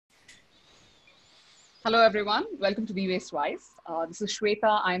Hello, everyone. Welcome to Be Waste Wise. This is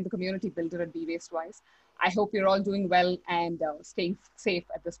Shweta. I am the community builder at Be Waste Wise. I hope you're all doing well and staying safe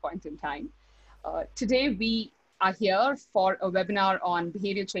at this point in time. Today, we are here for a webinar on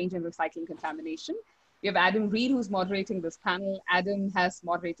behavior change and recycling contamination. We have Adam Reed, who's moderating this panel. Adam has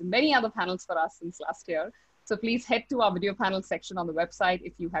moderated many other panels for us since last year. So please head to our video panel section on the website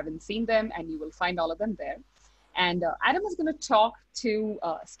if you haven't seen them, and you will find all of them there. And Adam is going to talk to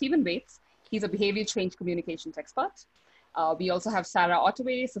Stephen Bates. He's a behavior change communications expert. We also have Sarah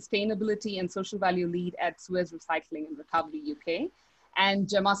Ottaway, sustainability and social value lead at Suez Recycling and Recovery UK, and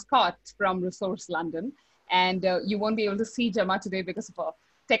Gemma Scott from Resource London. And you won't be able to see Gemma today because of a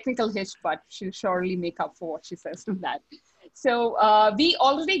technical hitch, but she'll surely make up for what she says from that. So we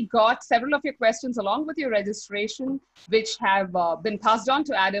already got several of your questions along with your registration, which have been passed on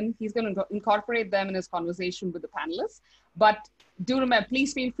to Adam. He's going to incorporate them in his conversation with the panelists. But do remember,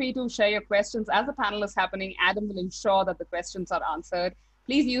 please feel free to share your questions as the panel is happening. Adam will ensure that the questions are answered.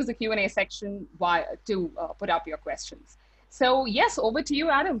 Please use the Q&A section to put up your questions. So yes, over to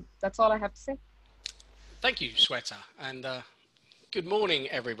you, Adam. That's all I have to say. Thank you, Shweta, and good morning,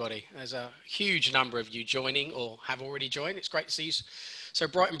 everybody. There's a huge number of you joining or have already joined. It's great to see you so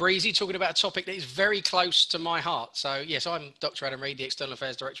bright and breezy, talking about a topic that is very close to my heart. So yes, I'm Dr. Adam Reed, the External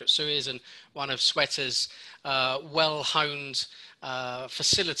Affairs Director at Suez, and one of Shweta's well-honed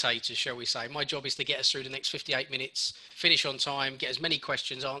facilitators, shall we say. My job is to get us through the next 58 minutes, finish on time, get as many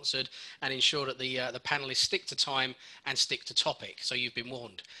questions answered, and ensure that the panelists stick to time and stick to topic. So you've been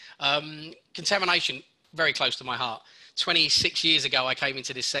warned. Contamination, very close to my heart. 26 years ago, I came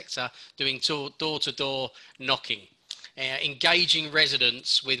into this sector doing door-to-door knocking, engaging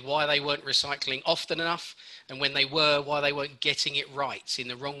residents with why they weren't recycling often enough, and when they were, why they weren't getting it right, in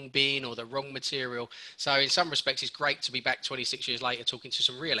the wrong bin or the wrong material. So in some respects, it's great to be back 26 years later talking to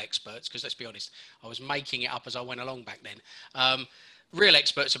some real experts, because let's be honest, I was making it up as I went along back then. Real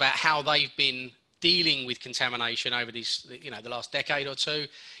experts about how they've been dealing with contamination over these, the last decade or two.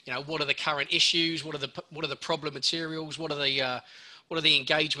 What are the current issues? What are the problem materials? What are the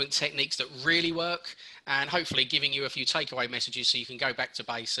engagement techniques that really work? And hopefully giving you a few takeaway messages so you can go back to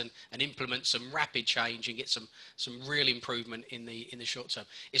base and implement some rapid change and get some real improvement in the short term.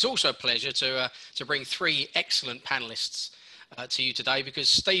 It's also a pleasure to bring three excellent panelists to you today, because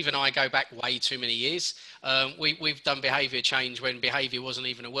Steve and I go back way too many years. We've done behaviour change when behaviour wasn't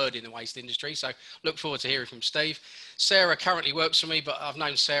even a word in the waste industry, so look forward to hearing from Steve. Sarah currently works for me, but I've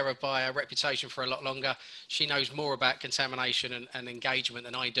known Sarah by a reputation for a lot longer. She knows more about contamination and engagement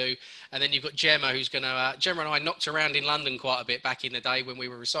than I do. And then you've got Gemma, who's going to, Gemma and I knocked around in London quite a bit back in the day when we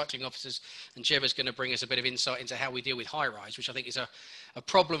were recycling officers, and Gemma's going to bring us a bit of insight into how we deal with high rise, which I think is a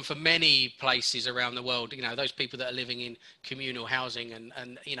problem for many places around the world. Those people that are living in communal housing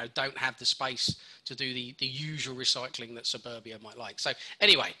and don't have the space to do the usual recycling that suburbia might like. So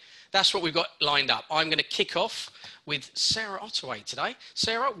anyway, that's what we've got lined up. I'm going to kick off with Sarah Ottaway today.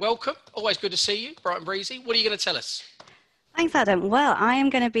 Sarah, welcome. Always good to see you, bright and breezy. What are you going to tell us? Thanks, Adam. Well, I am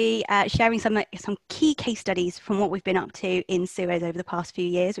going to be sharing some key case studies from what we've been up to in Suez over the past few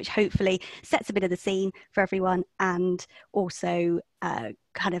years, which hopefully sets a bit of the scene for everyone, and also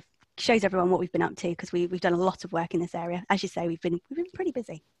kind of shows everyone what we've been up to, because we've done a lot of work in this area. As you say, we've been pretty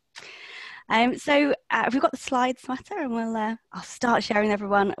busy. So we've got the slides, Sweta, and I'll start sharing with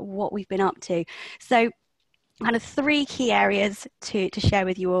everyone what we've been up to. So kind of three key areas to share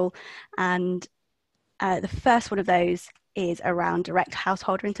with you all, and the first one of those is around direct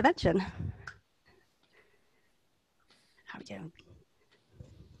householder intervention. How are we doing?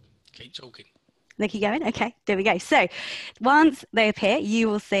 Keep talking. They keep going? Okay, there we go. So once they appear, you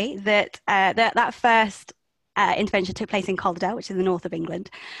will see that that first intervention took place in Calderdale, which is the north of England.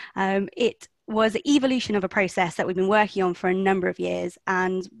 It was the evolution of a process that we've been working on for a number of years,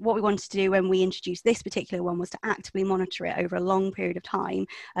 and what we wanted to do when we introduced this particular one was to actively monitor it over a long period of time.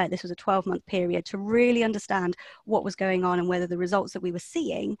 This was a 12-month period to really understand what was going on and whether the results that we were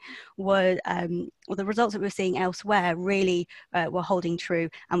seeing were, or the results that we were seeing elsewhere really were holding true,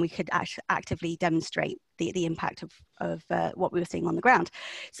 and we could actively demonstrate the impact of what we were seeing on the ground.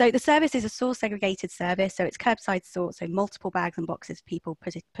 So the service is a source segregated service, so it's curbside sort, so multiple bags and boxes people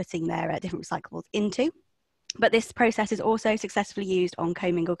putting their different recyclables into. But this process is also successfully used on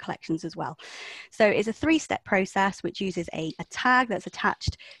commingled collections as well. So it's a three-step process which uses a tag that's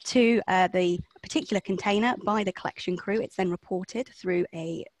attached to the particular container by the collection crew. It's then reported through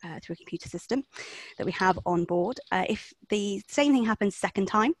a computer system that we have on board. If the same thing happens second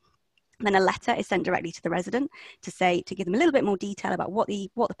time, Then a letter is sent directly to the resident to give them a little bit more detail about what the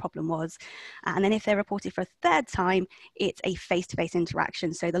problem was. And then if they're reported for a third time, it's a face-to-face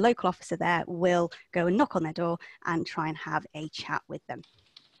interaction. So the local officer there will go and knock on their door and try and have a chat with them.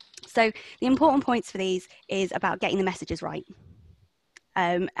 So the important points for these is about getting the messages right.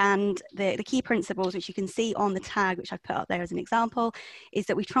 And the key principles, which you can see on the tag, which I've put up there as an example, is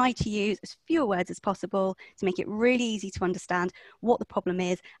that we try to use as few words as possible to make it really easy to understand what the problem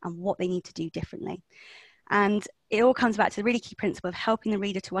is and what they need to do differently. And it all comes back to the really key principle of helping the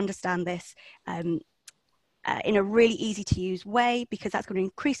reader to understand this in a really easy to use way, because that's going to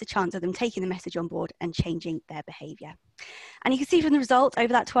increase the chance of them taking the message on board and changing their behaviour. And you can see from the results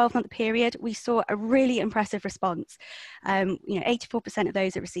over that 12-month period, we saw a really impressive response. 84% of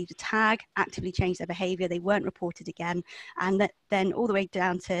those that received a tag actively changed their behaviour. They weren't reported again. And then all the way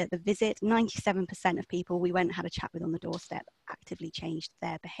down to the visit, 97% of people we went and had a chat with on the doorstep actively changed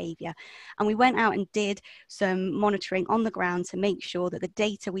their behaviour. And we went out and did some monitoring on the ground to make sure that the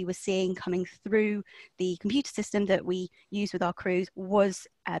data we were seeing coming through the computer system that we use with our crews was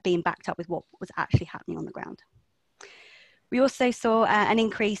being backed up with what was actually happening on the ground. We also saw an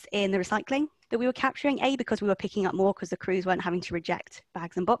increase in the recycling that we were capturing, because we were picking up more because the crews weren't having to reject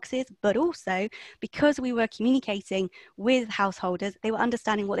bags and boxes, but also because we were communicating with householders, they were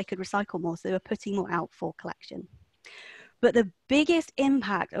understanding what they could recycle more, so they were putting more out for collection. But the biggest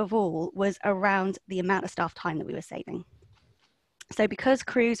impact of all was around the amount of staff time that we were saving. So because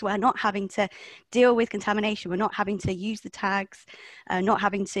crews were not having to deal with contamination, were not having to use the tags, not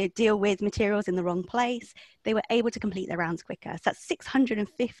having to deal with materials in the wrong place, they were able to complete their rounds quicker. So that's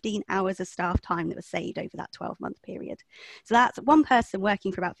 615 hours of staff time that was saved over that 12-month period. So that's one person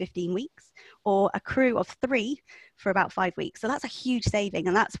working for about 15 weeks, or a crew of 3 for about 5 weeks. So that's a huge saving.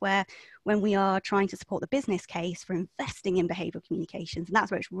 And that's where, when we are trying to support the business case for investing in behavioural communications, and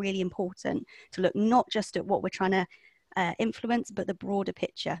that's where it's really important to look not just at what we're trying to influence, but the broader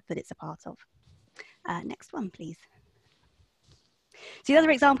picture that it's a part of. Next one, please. So the other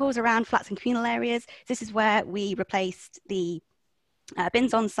examples around flats and communal areas, this is where we replaced the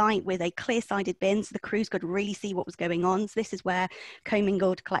bins on site with a clear-sided bin, so the crews could really see what was going on. So this is where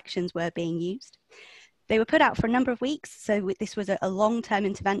commingled collections were being used. They were put out for a number of weeks, so this was a long-term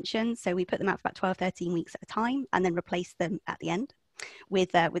intervention. So we put them out for about 12, 13 weeks at a time, and then replaced them at the end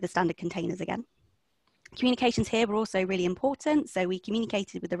with the standard containers again. Communications here were also really important. So we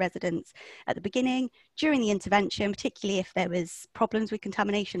communicated with the residents at the beginning, during the intervention, particularly if there was problems with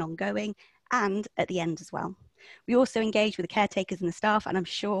contamination ongoing, and at the end as well. We also engaged with the caretakers and the staff, and I'm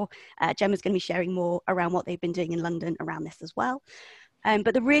sure Gemma's going to be sharing more around what they've been doing in London around this as well.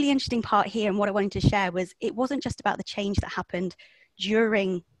 But the really interesting part here, and what I wanted to share, was it wasn't just about the change that happened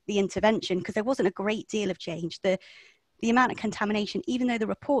during the intervention, because there wasn't a great deal of change. The amount of contamination, even though the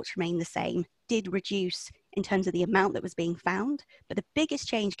reports remained the same, did reduce in terms of the amount that was being found. But the biggest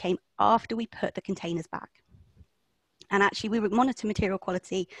change came after we put the containers back. And actually, we would monitor material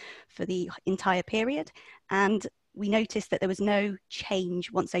quality for the entire period. And we noticed that there was no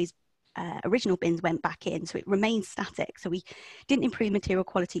change once those original bins went back in. So it remained static. So we didn't improve material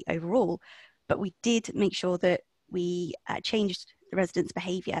quality overall, but we did make sure that we changed the residents'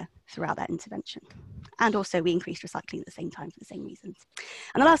 behaviour throughout that intervention. And also we increased recycling at the same time for the same reasons.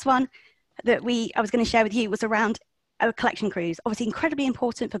 And the last one that I was going to share with you was around our collection crews. Obviously incredibly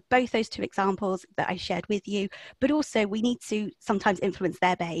important for both those two examples that I shared with you, but also we need to sometimes influence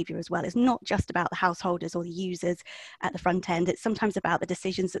their behaviour as well. It's not just about the householders or the users at the front end, it's sometimes about the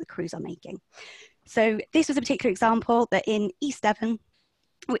decisions that the crews are making. So this was a particular example that in East Devon,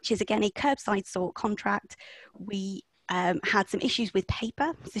 which is again a curbside sort contract, we had some issues with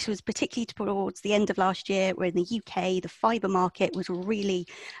paper. This was particularly towards the end of last year, where in the UK, the fibre market was really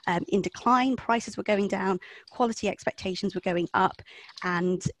in decline. Prices were going down, quality expectations were going up.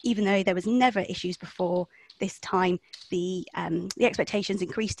 And even though there was never issues before, this time the expectations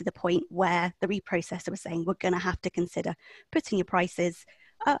increased to the point where the reprocessor was saying, we're going to have to consider putting your prices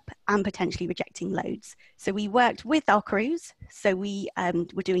up and potentially rejecting loads. So we worked with our crews. So we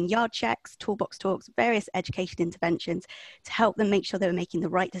were doing yard checks, toolbox talks, various education interventions to help them make sure they were making the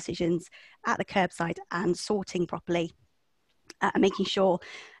right decisions at the curbside and sorting properly, and making sure,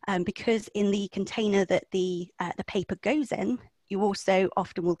 because in the container that the paper goes in, you also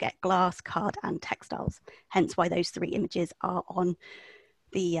often will get glass, card and textiles, hence why those 3 images are on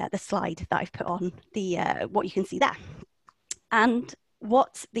the slide that I've put on what you can see there. And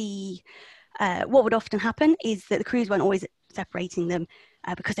what would often happen is that the crews weren't always separating them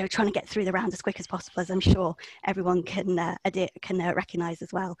because they were trying to get through the round as quick as possible, as I'm sure everyone can recognise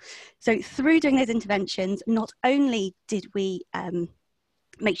as well. So through doing those interventions, not only did we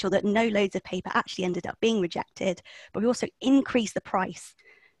make sure that no loads of paper actually ended up being rejected, but we also increased the price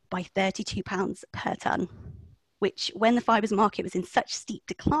by £32 per tonne, which, when the fibres market was in such steep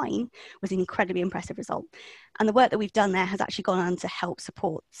decline, was an incredibly impressive result. And the work that we've done there has actually gone on to help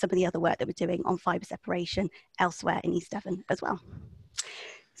support some of the other work that we're doing on fibre separation elsewhere in East Devon as well.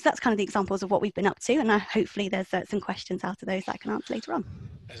 So that's kind of the examples of what we've been up to, and hopefully there's some questions out of those that I can answer later on.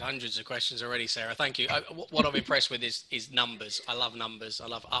 There's hundreds of questions already, Sarah. Thank you. What I'm impressed with is numbers. I love numbers. I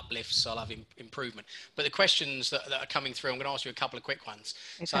love uplifts. I love improvement. But the questions that are coming through, I'm going to ask you a couple of quick ones.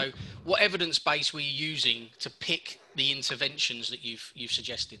 Okay. So, what evidence base were you using to pick the interventions that you've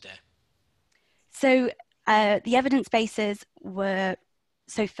suggested there? So the evidence bases were,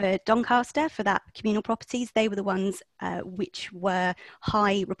 so for Doncaster, for that communal properties, they were the ones which were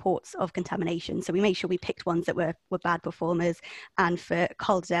high reports of contamination. So we made sure we picked ones that were bad performers. And for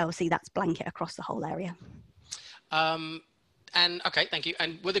Calderdale, see, that's blanket across the whole area. And okay, thank you.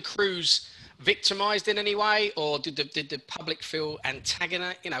 And were the crews victimised in any way, or did the public feel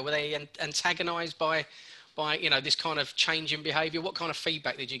antagonized? You know, were they antagonised by this kind of change in behaviour? What kind of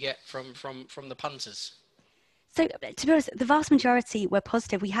feedback did you get from the punters? So, to be honest, the vast majority were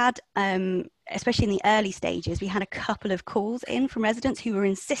positive. We had, especially in the early stages, we had a couple of calls in from residents who were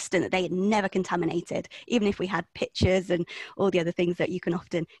insistent that they had never contaminated, even if we had pictures and all the other things that you can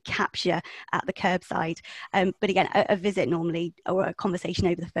often capture at the curbside. But again, a visit normally, or a conversation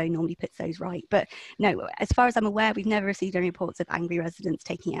over the phone normally puts those right. But no, as far as I'm aware, we've never received any reports of angry residents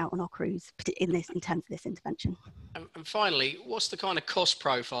taking it out on our crews in terms of this intervention. And finally, what's the kind of cost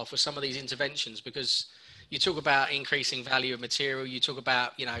profile for some of these interventions? Because you talk about increasing value of material, you talk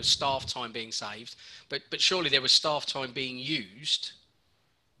about, staff time being saved, but surely there was staff time being used.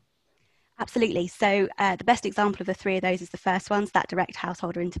 Absolutely. So the best example of the three of those is the first one's that direct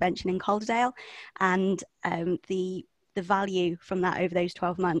householder intervention in Calderdale. And the value from that over those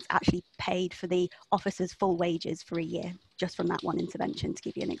 12 months actually paid for the officers' full wages for a year, just from that one intervention, to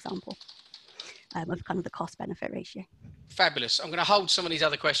give you an example of kind of the cost-benefit ratio. Fabulous. I'm going to hold some of these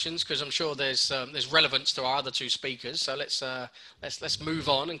other questions because I'm sure there's relevance to our other two speakers. So let's move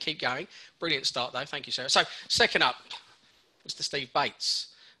on and keep going. Brilliant start though. Thank you, Sarah. So second up, Mr. Steve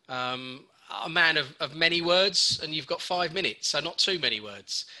Bates, a man of many words, and you've got 5 minutes, so not too many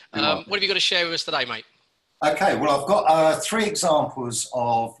words. What have you got to share with us today, mate? Okay, well, I've got 3 examples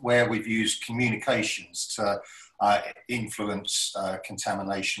of where we've used communications to influence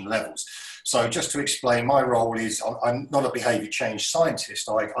contamination levels. So just to explain, my role is, I'm not a behaviour change scientist.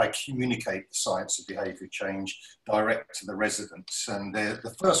 I communicate the science of behaviour change direct to the residents. And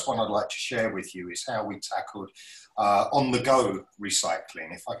the first one I'd like to share with you is how we tackled on-the-go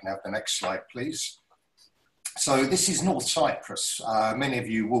recycling. If I can have the next slide, please. So this is North Cyprus. Many of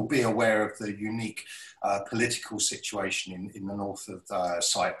you will be aware of the unique political situation in the north of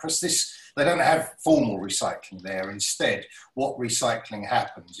Cyprus. They don't have formal recycling there. Instead, what recycling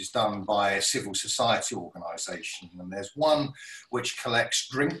happens is done by a civil society organisation. And there's one which collects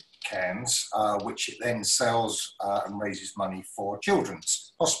drink cans, which it then sells and raises money for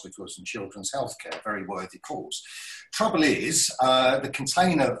children's hospitals and children's healthcare. Very worthy cause. Trouble is, the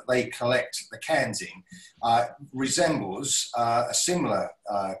container that they collect the cans in resembles a similar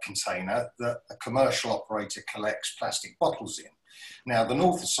container that a commercial operator collects plastic bottles in. Now, the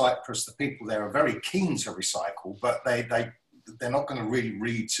north of Cyprus, the people there are very keen to recycle, but they're not going to really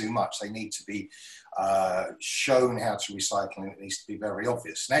read too much. They need to be shown how to recycle, and it needs to be very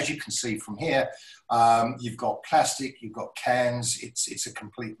obvious. And as you can see from here, you've got plastic, you've got cans, it's a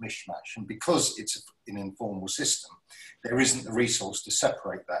complete mishmash. And because it's an informal system, there isn't the resource to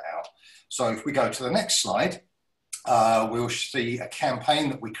separate that out. So if we go to the next slide, we'll see a campaign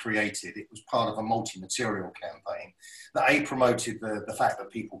that we created. It was part of a multi-material campaign that promoted the fact that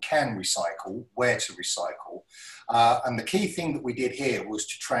people can recycle, where to recycle. And the key thing that we did here was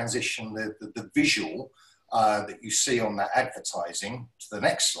to transition the visual that you see on that advertising to the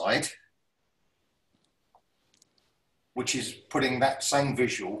next slide, which is putting that same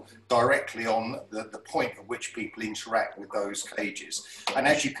visual directly on the point at which people interact with those cages. And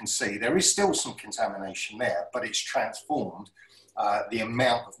as you can see, there is still some contamination there, but it's transformed the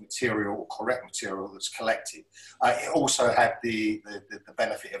amount of material, or correct material, that's collected. It also had the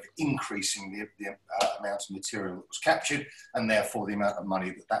benefit of increasing the amount of material that was captured, and therefore the amount of money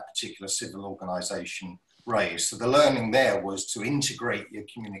that that particular civil organisation raised. So the learning there was to integrate your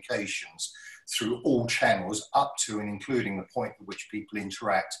communications through all channels up to and including the point at which people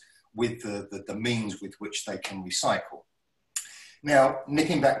interact with the means with which they can recycle. Now,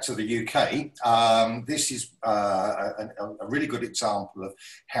 nipping back to the UK, this is a really good example of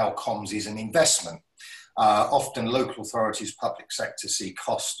how comms is an investment. Often local authorities, public sector see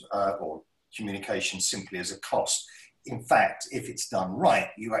cost or communication simply as a cost. In fact, if it's done right,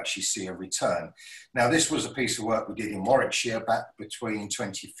 you actually see a return. Now, this was a piece of work we did in Warwickshire back between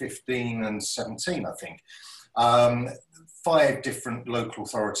 2015 and 17, I think. 5 different local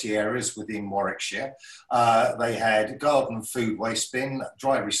authority areas within Warwickshire. They had garden and food waste bin,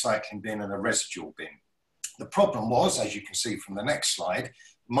 dry recycling bin, and a residual bin. The problem was, as you can see from the next slide,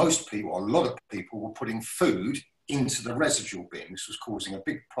 most people, or a lot of people, were putting food into the residual bin. This was causing a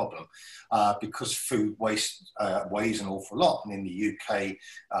big problem because food waste weighs an awful lot, and in the UK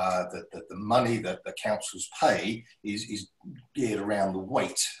the money that the councils pay is geared around the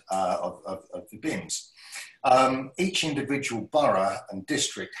weight of the bins. Each individual borough and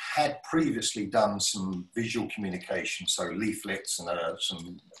district had previously done some visual communication, so leaflets and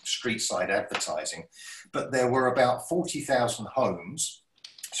some street side advertising, but there were about 40,000 homes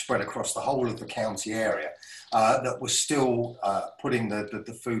spread across the whole of the county area that were still putting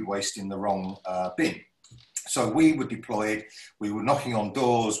the food waste in the wrong bin. So we were deployed, we were knocking on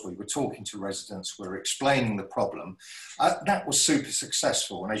doors, we were talking to residents, we were explaining the problem. That was super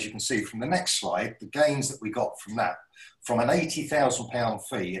successful. And as you can see from the next slide, the gains that we got from that, from an £80,000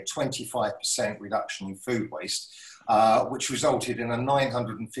 fee, a 25% reduction in food waste, which resulted in a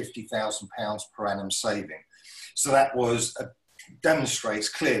 £950,000 per annum saving. So that was demonstrates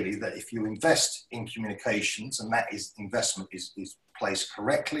clearly that if you invest in communications, and that is investment is placed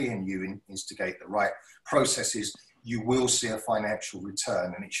correctly, and you instigate the right processes, you will see a financial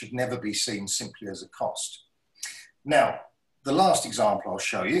return, and it should never be seen simply as a cost. Now, the last example I'll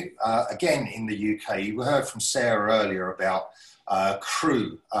show you, again in the UK, you heard from Sarah earlier about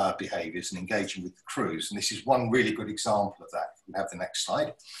crew behaviours and engaging with the crews, and this is one really good example of that. We have the next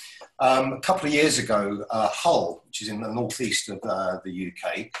slide. A couple of years ago, Hull, which is in the northeast of the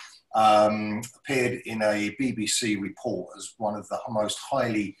UK, appeared in a BBC report as one of the most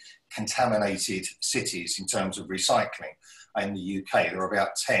highly contaminated cities in terms of recycling in the UK. There were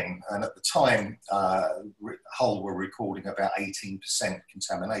about 10, and at the time, Hull were recording about 18%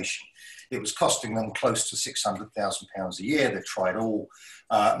 contamination. It was costing them close to £600,000 a year. They tried all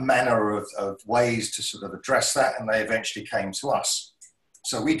manner of ways to sort of address that, and they eventually came to us.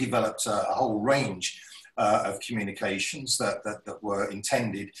 So we developed a whole range of communications that were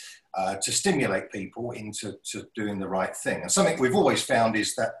intended to stimulate people into doing the right thing. And something we've always found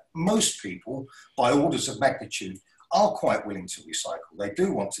is that most people, by orders of magnitude, are quite willing to recycle. They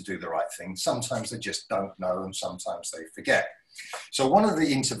do want to do the right thing. Sometimes they just don't know, and sometimes they forget. So one of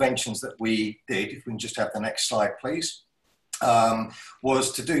the interventions that we did, if we can just have the next slide, please,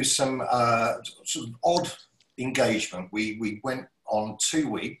 was to do some sort of odd engagement. We went on 2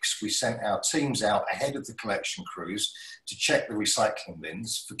 weeks. We sent our teams out ahead of the collection crews to check the recycling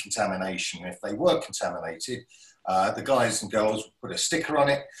bins for contamination. If they were contaminated, the guys and girls would put a sticker on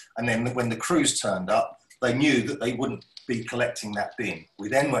it, and then when the crews turned up, they knew that they wouldn't be collecting that bin. We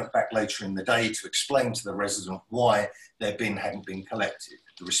then went back later in the day to explain to the resident why their bin hadn't been collected.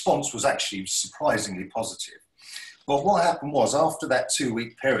 The response was actually surprisingly positive. But what happened was, after that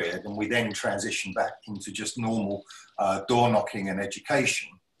 2-week period, and we then transitioned back into just normal door knocking and education,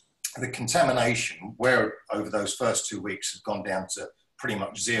 the contamination, where over those first 2 weeks had gone down to pretty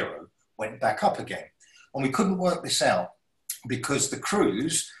much zero, went back up again. And we couldn't work this out because the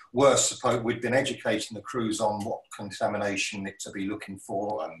crews were supposed, we'd been educating the crews on what contamination to be looking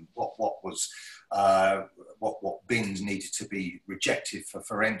for and what bins needed to be rejected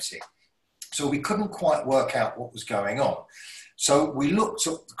for emptying. So we couldn't quite work out what was going on. So we looked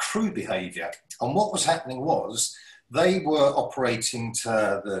at the crew behaviour, and what was happening was they were operating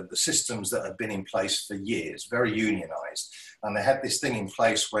to the systems that had been in place for years, very unionised. And they had this thing in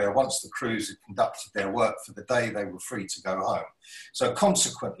place where once the crews had conducted their work for the day, they were free to go home. So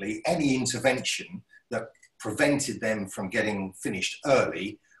consequently, any intervention that prevented them from getting finished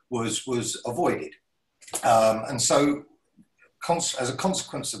early was avoided. And so as a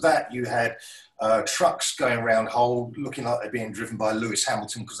consequence of that, you had trucks going around Hull looking like they're being driven by Lewis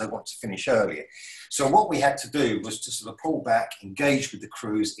Hamilton because they want to finish earlier. So what we had to do was to sort of pull back, engage with the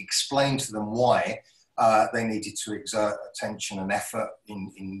crews, explain to them why they needed to exert attention and effort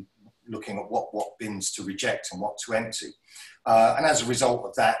in looking at what bins to reject and what to empty. And as a result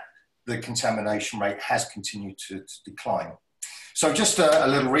of that, the contamination rate has continued to decline. So just a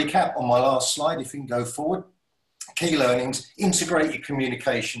little recap on my last slide, if you can go forward. Key learnings: integrate your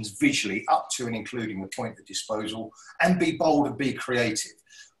communications visually up to and including the point of disposal, and be bold and be creative.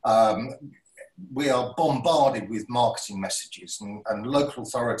 we are bombarded with marketing messages, and local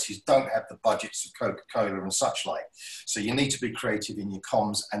authorities don't have the budgets of Coca-Cola and such like. So you need to be creative in your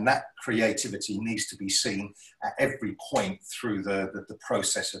comms, and that creativity needs to be seen at every point through the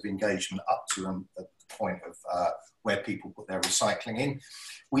process of engagement up to the point of where people put their recycling in.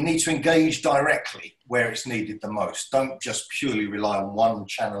 We need to engage directly where it's needed the most. Don't just purely rely on one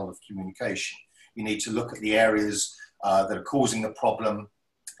channel of communication. You need to look at the areas that are causing the problem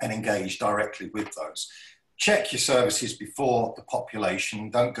and engage directly with those. Check your services before the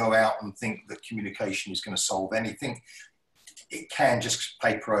population. Don't go out and think that communication is going to solve anything. It can just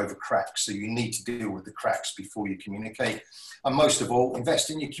paper over cracks, so you need to deal with the cracks before you communicate. And most of all,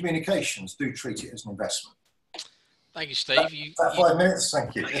 invest in your communications. Do treat it as an investment. Thank you, Steve. About 5 minutes,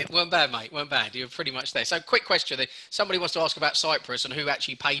 thank you. It weren't bad, mate, weren't bad. You're pretty much there. So quick question. Somebody wants to ask about Cyprus and who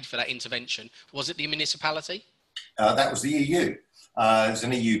actually paid for that intervention. Was it the municipality? That was the EU. There's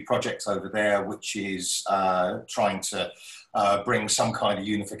an EU project over there which is trying to bring some kind of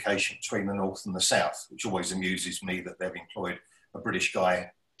unification between the north and the south, which always amuses me that they've employed a British guy,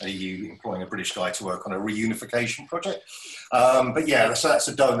 EU employing a British guy to work on a reunification project. But yeah, so that's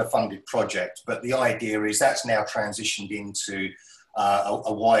a donor-funded project. But the idea is that's now transitioned into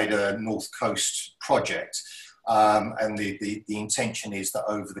a wider North Coast project. And the intention is that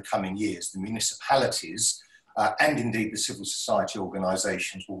over the coming years, the municipalities and indeed the civil society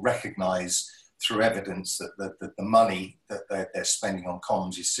organisations will recognise through evidence that the money that they're spending on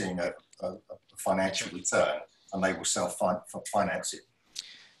comms is seeing a financial return, and they will self-finance it.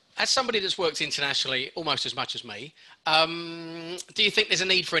 As somebody that's worked internationally almost as much as me, do you think there's a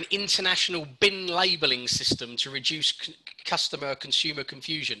need for an international bin labelling system to reduce consumer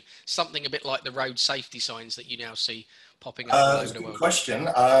confusion? Something a bit like the road safety signs that you now see popping up all over the world. Good question.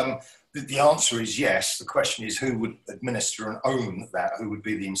 The answer is yes. The question is who would administer and own that? Who would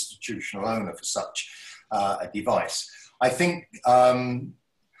be the institutional owner for such a device? I think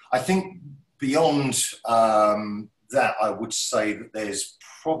beyond that, I would say that there's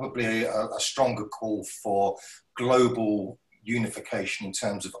probably a stronger call for global unification in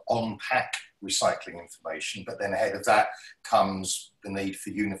terms of on-pack recycling information, but then ahead of that comes the need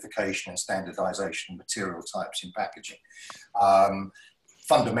for unification and standardization of material types in packaging.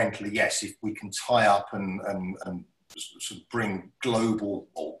 Fundamentally, yes, if we can tie up and sort of bring global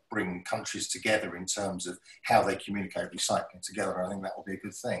or bring countries together in terms of how they communicate recycling together, I think that will be a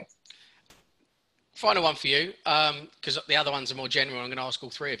good thing. Final one for you, because the other ones are more general. I'm going to ask all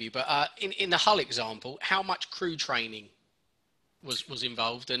three of you. But in the Hull example, how much crew training was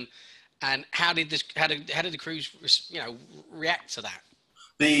involved, and how did the crews react to that?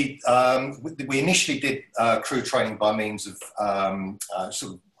 We initially did crew training by means of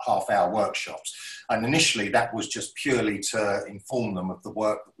sort of half-hour workshops, and initially that was just purely to inform them of the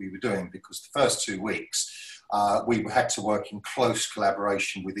work that we were doing, because the first 2 weeks we had to work in close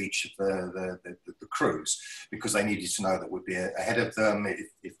collaboration with each of the crews, because they needed to know that we'd be ahead of them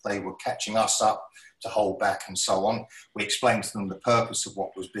if they were catching us up to hold back and so on. We explained to them the purpose of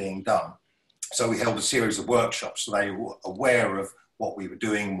what was being done. So we held a series of workshops so they were aware of what we were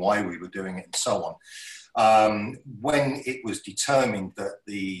doing, why we were doing it, and so on. When it was determined that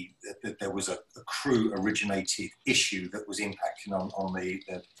there was a crew-originated issue that was impacting on the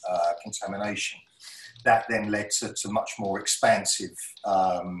contamination, that then led to much more expansive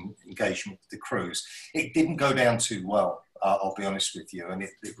engagement with the crews. It didn't go down too well, I'll be honest with you, and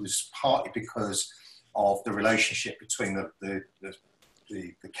it was partly because of the relationship between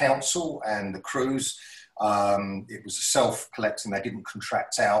the council and the crews. It was self-collecting, they didn't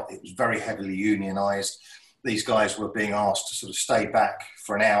contract out, it was very heavily unionised. These guys were being asked to sort of stay back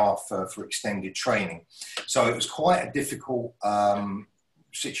for an hour for extended training. So it was quite a difficult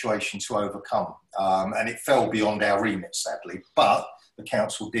situation to overcome, and it fell beyond our remit, sadly, but the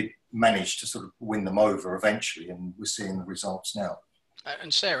council did manage to sort of win them over eventually, and we're seeing the results now.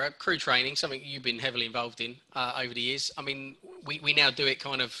 And Sarah, crew training, something you've been heavily involved in over the years. I mean, we now do it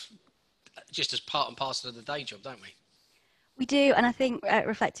kind of just as part and parcel of the day job, don't we? We do, and I think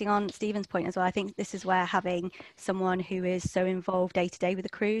reflecting on Stephen's point as well, I think this is where having someone who is so involved day to day with the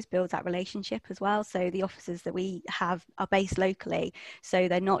crews builds that relationship as well. So the officers that we have are based locally, so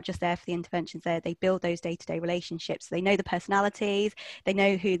they're not just there for the interventions. They build those day to day relationships. So they know the personalities, they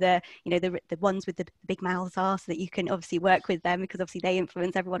know who the ones with the big mouths are, so that you can obviously work with them, because obviously they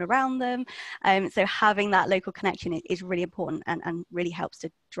influence everyone around them. So having that local connection is really important, and really helps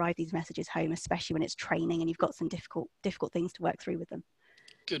to drive these messages home, especially when it's training and you've got some difficult things to work through with them.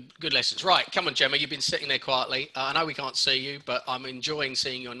 Good lessons. Right, come on, Gemma. You've been sitting there quietly. I know we can't see you, but I'm enjoying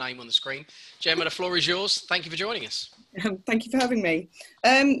seeing your name on the screen. Gemma, the floor is yours. Thank you for joining us. Thank you for having me.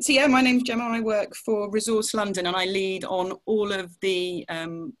 So yeah, my name's Gemma. I work for Resource London, and I lead on all of the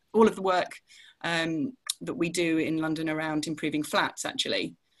work that we do in London around improving flats.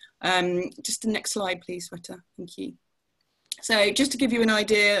 Actually, just the next slide, please, Sweta. Thank you. So just to give you an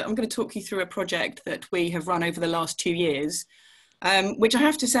idea, I'm going to talk you through a project that we have run over the last 2 years. Which I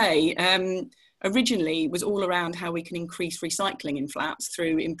have to say, originally was all around how we can increase recycling in flats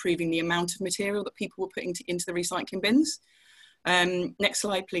through improving the amount of material that people were putting into the recycling bins. Next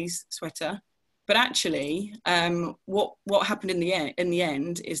slide, please, Sweta. But actually, what happened in the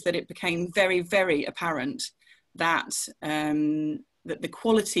end is that it became very, very apparent that, that the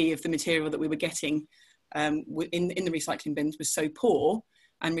quality of the material that we were getting in the recycling bins was so poor,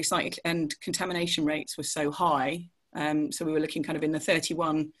 and contamination rates were so high. So we were looking kind of in the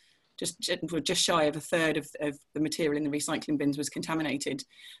 31, just shy of a third of the material in the recycling bins was contaminated,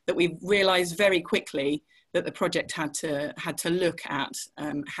 that we realised very quickly that the project had to look at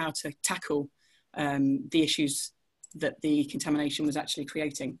how to tackle the issues that the contamination was actually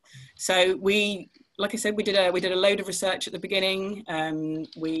creating. So like I said, we did a load of research at the beginning.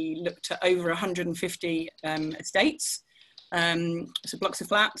 We looked at over 150 estates, so blocks of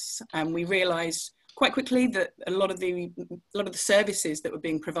flats, and we realised quite quickly that a lot of the services that were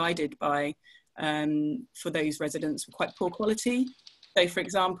being provided for those residents were quite poor quality. So, for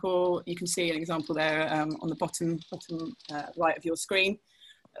example, you can see an example there on the bottom right of your screen.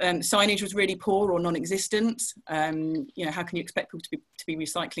 Signage was really poor or non-existent. You know, how can you expect people to be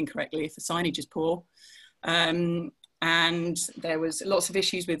recycling correctly if the signage is poor? And there was lots of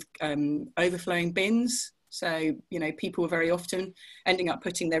issues with overflowing bins. So, you know, people were very often ending up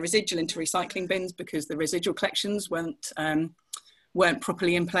putting their residual into recycling bins because the residual collections weren't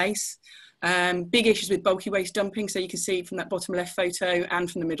properly in place. Big issues with bulky waste dumping. So you can see from that bottom left photo and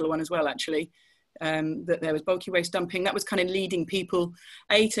from the middle one as well, actually, that there was bulky waste dumping. That was kind of leading people,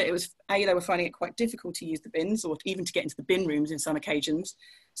 they were finding it quite difficult to use the bins or even to get into the bin rooms in some occasions.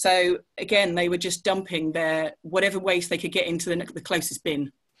 So again, they were just dumping whatever waste they could get into the closest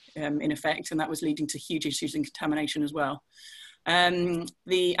bin. In effect, and that was leading to huge issues in contamination as well. As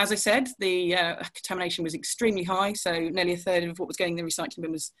I said, the contamination was extremely high, so nearly a third of what was going in the recycling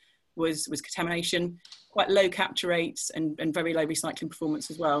bin was contamination, quite low capture rates and very low recycling performance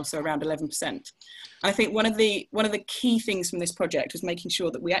as well, so around 11%. I think one of the key things from this project was making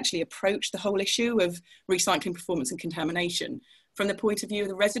sure that we actually approached the whole issue of recycling performance and contamination from the point of view of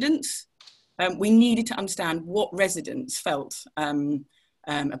the residents. We needed to understand what residents felt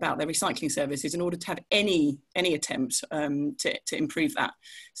about their recycling services in order to have any attempt to improve that.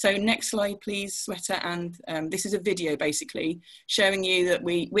 So next slide, please, Sweta. And this is a video basically showing you that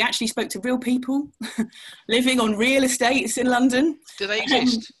we actually spoke to real people living on real estates in London. Do they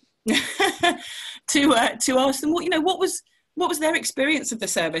exist? To ask them what was their experience of the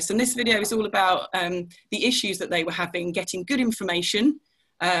service. And this video is all about the issues that they were having, getting good information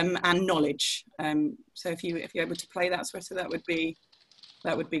and knowledge. So if you're able to play that, Sweta,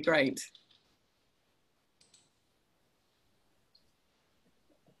 that would be great.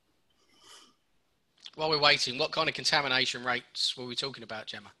 While we're waiting, what kind of contamination rates were we talking about,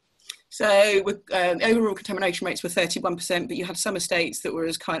 Gemma? So overall contamination rates were 31%, but you had some estates that were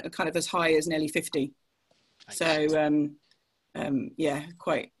as kind of as high as nearly 50. Thanks. So yeah,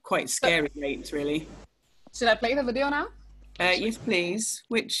 quite scary rates, really. Should I play the video now? Yes, please.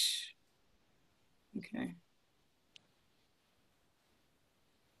 Okay.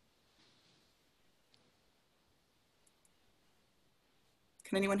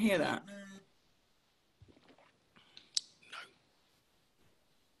 Can anyone hear that? No.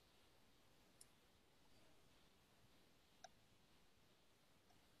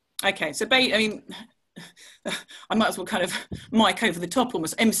 Okay, so I mean, I might as well kind of mic over the top,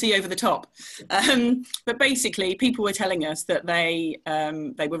 almost MC over the top. But basically, people were telling us that they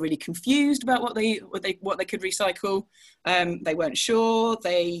were really confused about what they could recycle. They weren't sure.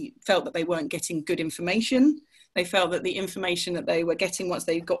 They felt that they weren't getting good information. They felt that the information that they were getting once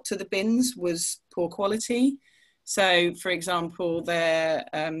they got to the bins was poor quality. So, for example,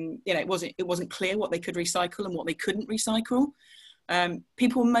 it wasn't clear what they could recycle and what they couldn't recycle.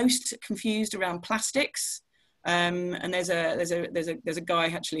 People were most confused around plastics, and there's a guy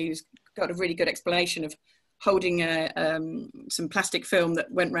actually who's got a really good explanation of holding some plastic film that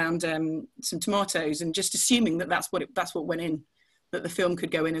went around some tomatoes and just assuming that that's what went in, that the film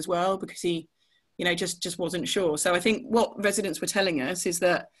could go in as well, because he just wasn't sure. So I think what residents were telling us is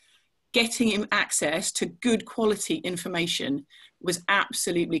that getting him access to good quality information was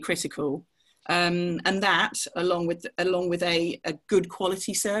absolutely critical. And that, along with a good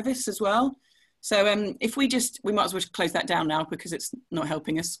quality service as well. So if we might as well close that down now because it's not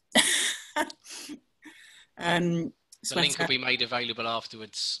helping us. The link will be made available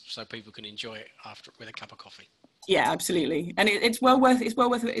afterwards so people can enjoy it after with a cup of coffee. Yeah, absolutely. And it's well worth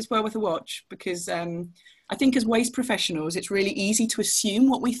a watch because I think as waste professionals, it's really easy to assume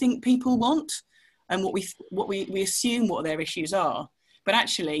what we think people want and what we assume what their issues are. But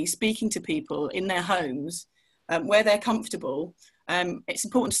actually speaking to people in their homes where they're comfortable, it's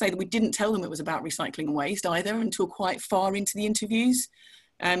important to say that we didn't tell them it was about recycling and waste either until quite far into the interviews,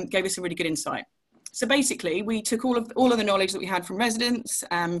 gave us a really good insight. So basically we took all of the knowledge that we had from residents,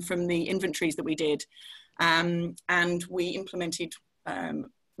 from the inventories that we did, and we implemented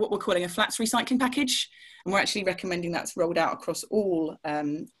what we're calling a flats recycling package. And we're actually recommending that's rolled out across all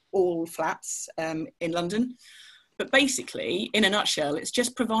flats in London. But basically, in a nutshell, it's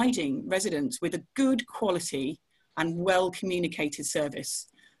just providing residents with a good quality and well-communicated service.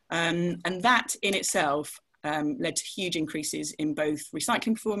 And that in itself led to huge increases in both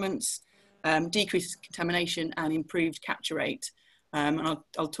recycling performance, decreased contamination and improved capture rate. And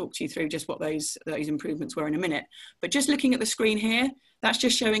I'll talk to you through just what those improvements were in a minute. But just looking at the screen here, that's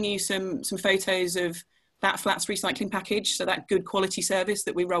just showing you some photos of that flats recycling package. So that good quality service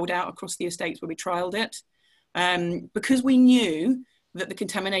that we rolled out across the estates where we trialled it. Because we knew that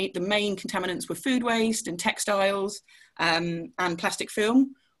the main contaminants were food waste and textiles and plastic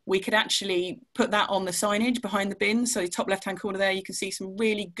film, we could actually put that on the signage behind the bins. So the top left-hand corner there, you can see some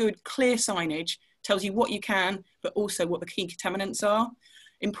really good, clear signage, tells you what you can, but also what the key contaminants are.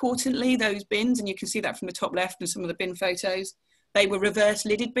 Importantly, those bins, and you can see that from the top left and some of the bin photos, they were reverse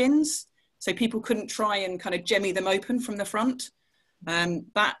lidded bins. So people couldn't try and kind of jemmy them open from the front.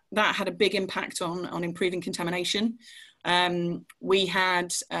 That had a big impact on improving contamination. We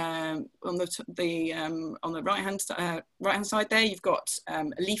had on the right hand side there, you've got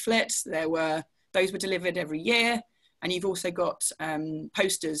leaflets. Those were delivered every year, and you've also got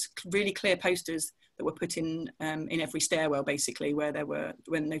posters, really clear posters that were put in every stairwell, basically, where there were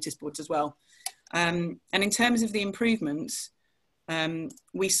notice boards as well. And in terms of the improvements,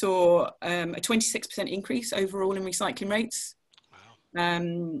 we saw a 26% increase overall in recycling rates.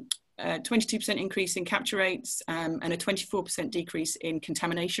 22% increase in capture rates and a 24% decrease in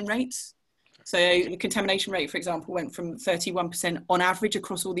contamination rates. So the contamination rate, for example, went from 31% on average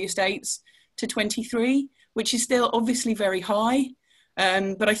across all the estates to 23%, which is still obviously very high.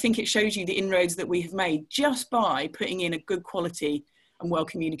 But I think it shows you the inroads that we have made just by putting in a good quality and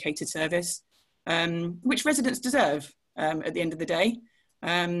well-communicated service, which residents deserve at the end of the day.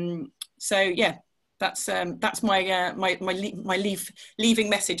 So yeah. That's my leaving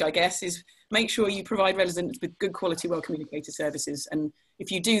message, I guess, is make sure you provide residents with good quality, well-communicated services. And if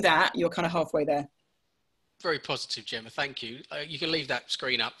you do that, you're kind of halfway there. Very positive, Gemma. Thank you. You can leave that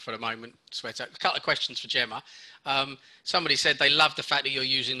screen up for a moment, Sweta. A couple of questions for Gemma. Somebody said they love the fact that you're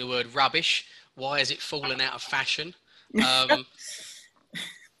using the word rubbish. Why has it fallen out of fashion? I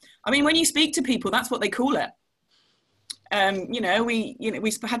mean, when you speak to people, that's what they call it. We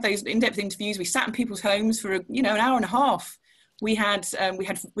had those in-depth interviews. We sat in people's homes for an hour and a half. We had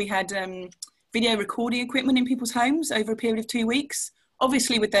video recording equipment in people's homes over a period of 2 weeks,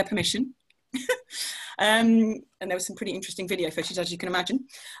 obviously with their permission. And there was some pretty interesting video footage, as you can imagine.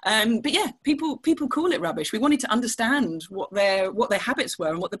 But yeah, people call it rubbish. We wanted to understand what their habits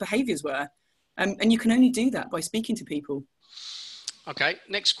were and what the behaviours were, and you can only do that by speaking to people. Okay,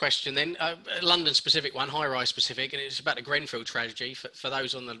 next question then, London specific one, high-rise specific, and it's about the Grenfell tragedy. For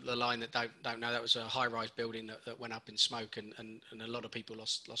those on the line that don't know, that was a high-rise building that went up in smoke and a lot of people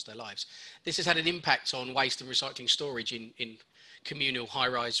lost their lives. This has had an impact on waste and recycling storage in communal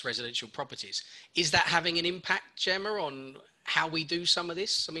high-rise residential properties. Is that having an impact, Gemma, on how we do some of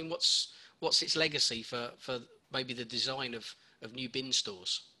this? I mean, what's its legacy for maybe the design of new bin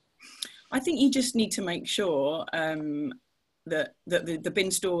stores? I think you just need to make sure that the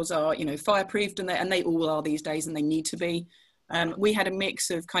bin stores are, fireproofed, and they all are these days, and they need to be. We had a mix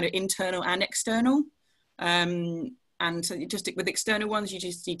of kind of internal and external, and so just with external ones, you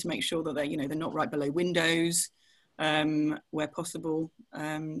just need to make sure that they're not right below windows, where possible.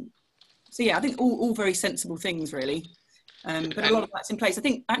 So yeah, I think all very sensible things really, but a lot of that's in place. I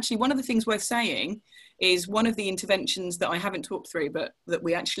think actually one of the things worth saying is one of the interventions that I haven't talked through, but that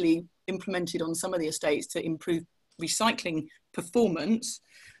we actually implemented on some of the estates to improve recycling performance,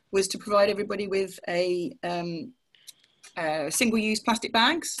 was to provide everybody with single-use plastic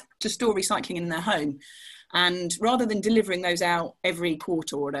bags to store recycling in their home. And rather than delivering those out every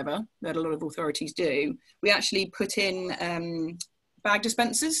quarter or whatever, that a lot of authorities do, we actually put in bag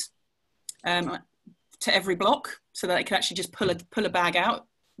dispensers to every block so that they could actually just pull a bag out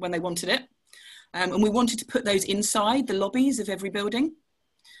when they wanted it. And we wanted to put those inside the lobbies of every building,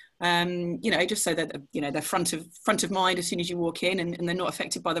 you know, just so that, you know, they're front of mind as soon as you walk in, and they're not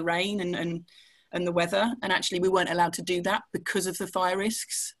affected by the rain and the weather. And actually we weren't allowed to do that because of the fire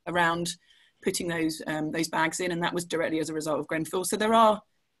risks around putting those bags in, and that was directly as a result of Grenfell. So there are,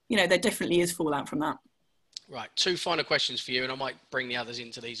 you know, there definitely is fallout from that. Right, two final questions for you, and I might bring the others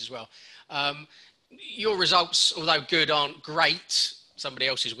into these as well. Your results, although good, aren't great. Somebody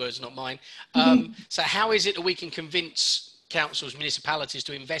else's words, not mine. So how is it that we can convince councils, municipalities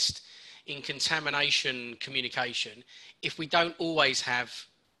to invest in contamination communication if we don't always have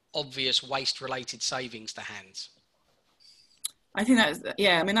obvious waste-related savings to hand? I think that's,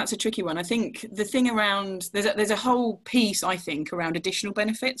 yeah, I mean, that's a tricky one. I think the thing around, there's a whole piece, I think, around additional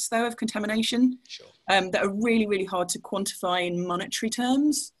benefits, though, of contamination. Sure. That are really, really hard to quantify in monetary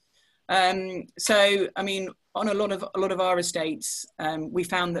terms. So, I mean, on a lot of our estates, we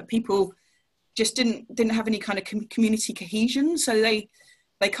found that people just didn't have any kind of community cohesion. So they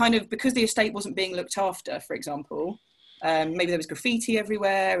kind of, because the estate wasn't being looked after, for example, maybe there was graffiti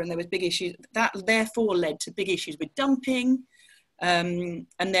everywhere and there was big issues. That therefore led to big issues with dumping, and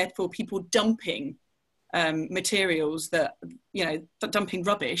therefore people dumping materials that, you know, dumping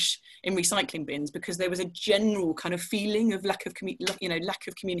rubbish in recycling bins because there was a general kind of feeling of lack of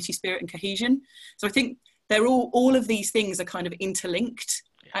community spirit and cohesion. So I think they're all of these things are kind of interlinked.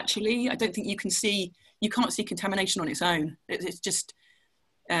 Actually, I don't think you can't see contamination on its own. It's just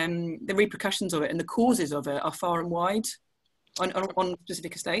the repercussions of it and the causes of it are far and wide on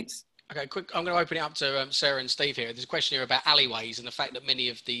specific estates. Okay, quick. I'm going to open it up to Sarah and Steve here. There's a question here about alleyways and the fact that many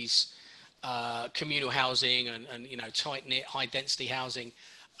of these communal housing and you know, tight-knit, high-density housing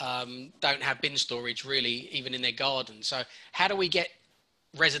don't have bin storage really, even in their gardens. So how do we get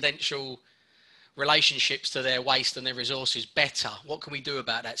residential relationships to their waste and their resources better? What can we do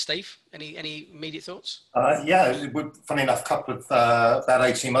about that, Steve? Any immediate thoughts? Yeah, funny enough, about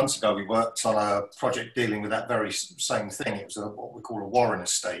 18 months ago, we worked on a project dealing with that very same thing. It was what we call a Warren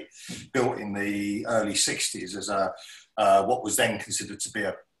estate, built in the early 60s as what was then considered to be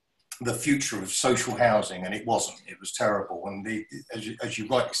the future of social housing, and it wasn't. It was terrible. And as you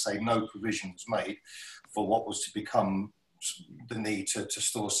rightly say, no provision was made for what was to become the need to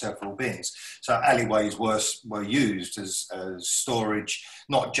store several bins. So alleyways were used as storage,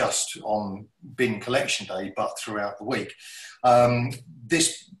 not just on bin collection day, but throughout the week.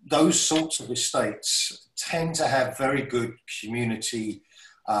 Those sorts of estates tend to have very good community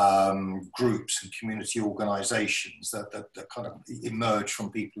groups and community organisations that kind of emerge from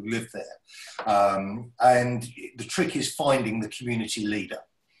people who live there. And the trick is finding the community leader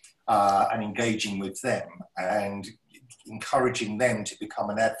and engaging with them and encouraging them to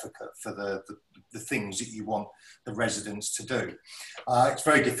become an advocate for the things that you want the residents to do. It's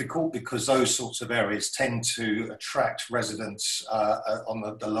very difficult because those sorts of areas tend to attract residents on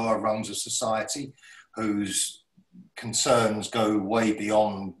the lower rungs of society whose concerns go way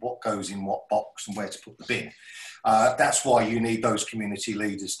beyond what goes in what box and where to put the bin. That's why you need those community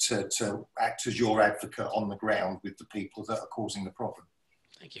leaders to act as your advocate on the ground with the people that are causing the problem.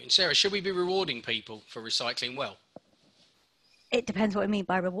 Thank you. And Sarah, should we be rewarding people for recycling well? It depends what we mean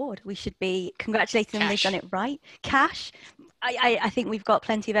by reward. We should be congratulating them when they've done it right. Cash. I think we've got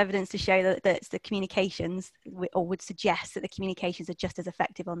plenty of evidence to show that it's the communications, or would suggest that the communications are just as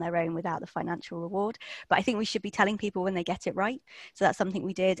effective on their own without the financial reward. But I think we should be telling people when they get it right. So that's something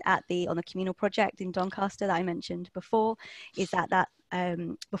we did on the communal project in Doncaster that I mentioned before, is that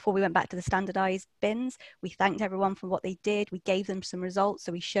before we went back to the standardised bins, we thanked everyone for what they did. We gave them some results.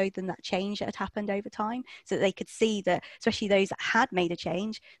 So we showed them that change that had happened over time so that they could see that, especially those that had made a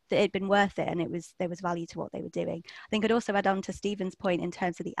change, that it had been worth it and there was value to what they were doing. I think I'd also add on to Stephen's point in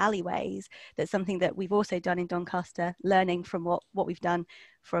terms of the alleyways, that's something that we've also done in Doncaster, learning from what we've done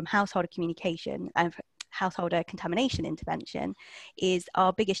from householder communication and householder contamination intervention, is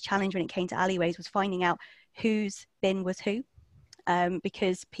our biggest challenge when it came to alleyways was finding out whose bin was who.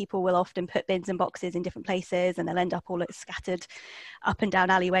 Because people will often put bins and boxes in different places and they'll end up all scattered up and down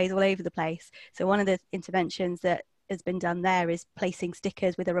alleyways all over the place. So one of the interventions that has been done there is placing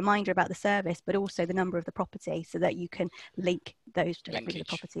stickers with a reminder about the service, but also the number of the property so that you can link those directly to the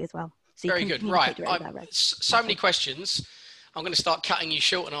property as well. So very good. Right. So many questions. I'm going to start cutting you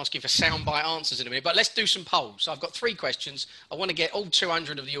short and ask you for soundbite answers in a minute, but let's do some polls. I've got 3 questions. I want to get all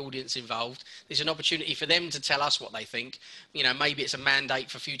 200 of the audience involved. There's an opportunity for them to tell us what they think. You know, maybe it's a mandate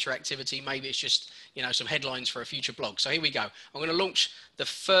for future activity. Maybe it's just, you know, some headlines for a future blog. So here we go. I'm going to launch the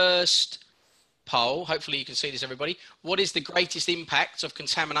first poll. Hopefully you can see this, everybody. What is the greatest impact of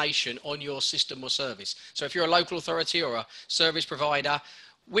contamination on your system or service? So if you're a local authority or a service provider,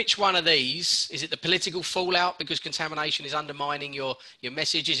 which one of these, is it the political fallout because contamination is undermining your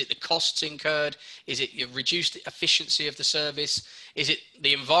message? Is it the costs incurred? Is it your reduced efficiency of the service? Is it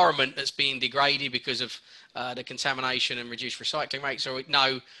the environment that's being degraded because of the contamination and reduced recycling rates? Or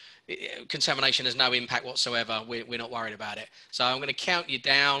no, contamination has no impact whatsoever. We're not worried about it. So I'm going to count you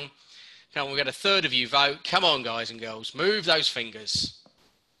down. Come on, we've got a third of you vote. Come on, guys and girls, move those fingers.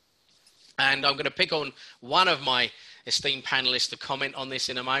 And I'm going to pick on one of my esteemed panelists to comment on this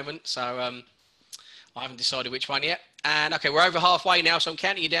in a moment. So I haven't decided which one yet. And okay, we're over halfway now, so I'm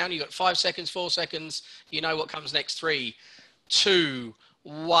counting you down. You've got 5 seconds, 4 seconds. You know what comes next. 3, 2,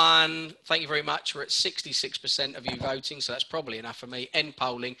 1. Thank you very much. We're at 66% of you voting, so that's probably enough for me. End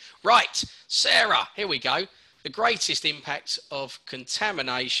polling. Right, Sarah, here we go. The greatest impact of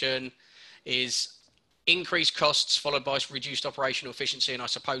contamination is increased costs followed by reduced operational efficiency, and I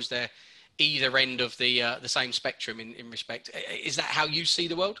suppose they're either end of the same spectrum in respect. Is that how you see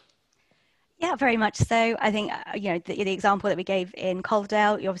the world? Yeah, very much so. I think, you know, the example that we gave in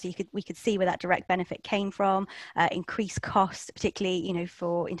Calderdale, obviously we could see where that direct benefit came from, increased costs, particularly, you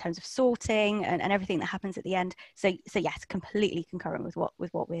know, in terms of sorting and everything that happens at the end. So yes, completely concurrent with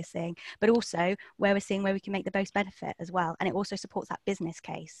what we're seeing, but also where we're seeing where we can make the most benefit as well. And it also supports that business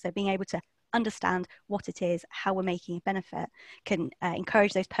case. So being able to understand what it is, how we're making a benefit, can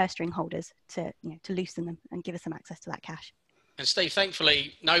encourage those purse string holders to, you know, to loosen them and give us some access to that cash. And Steve,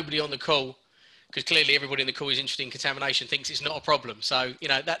 thankfully, nobody on the call, because clearly everybody in the call is interested in contamination, thinks it's not a problem. So, you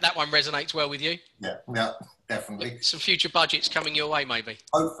know, that one resonates well with you. Yeah, definitely. Some future budgets coming your way, maybe.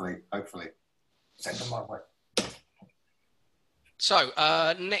 Hopefully. Send them my way.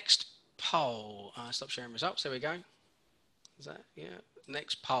 So, next poll. Stop sharing results. There we go. Is that, yeah.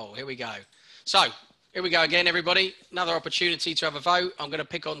 Next poll. Here we go. So, here we go again, everybody. Another opportunity to have a vote. I'm going to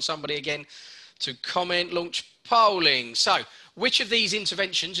pick on somebody again to comment, launch polling. So, which of these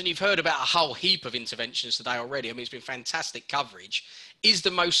interventions, and you've heard about a whole heap of interventions today already, I mean, it's been fantastic coverage, is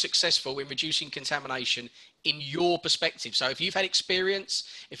the most successful in reducing contamination in your perspective? So if you've had experience,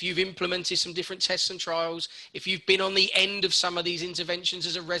 if you've implemented some different tests and trials, if you've been on the end of some of these interventions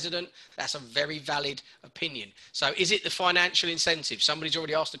as a resident, that's a very valid opinion. So is it the financial incentive? Somebody's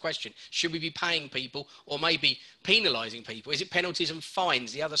already asked the question, should we be paying people or maybe penalising people? Is it penalties and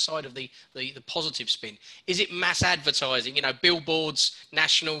fines, the other side of the positive spin? Is it mass advertising, you know, billboards,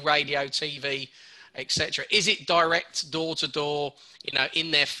 national radio, TV, etc.? Is it direct door-to-door, you know,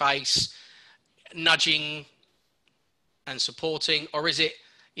 in their face, nudging and supporting? Or is it,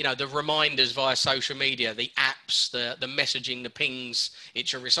 you know, the reminders via social media, the apps, the messaging, the pings?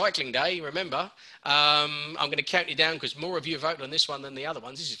 It's your recycling day, remember. I'm going to count you down because more of you have voted on this one than the other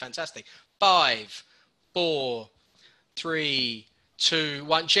ones. This is fantastic. 5, 4, 3, 2,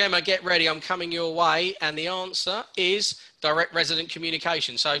 1. Gemma, get ready. I'm coming your way. And the answer is direct resident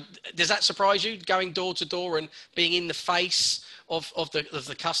communication. So does that surprise you? Going door to door and being in the face of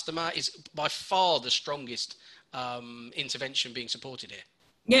the customer is by far the strongest intervention being supported here.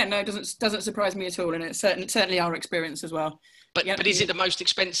 Yeah, no, it doesn't surprise me at all. And it's certainly our experience as well. But is it the most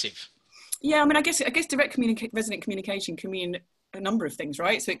expensive? Yeah, I mean, I guess direct resident communication can mean a number of things,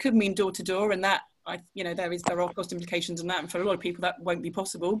 right? So it could mean door to door, and that, there are cost implications in that, and for a lot of people that won't be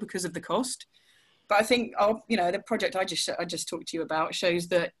possible because of the cost. But I think the project I just talked to you about shows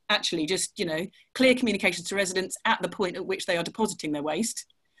that actually just, you know, clear communications to residents at the point at which they are depositing their waste,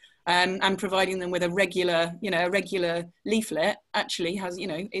 and providing them with a regular leaflet actually has, you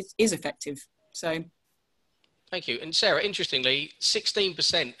know, is effective. So. Thank you. And Sarah, interestingly,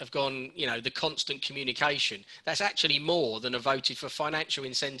 16% have gone, you know, the constant communication. That's actually more than have voted for financial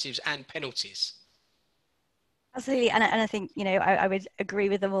incentives and penalties. Absolutely, and I think, you know, I would agree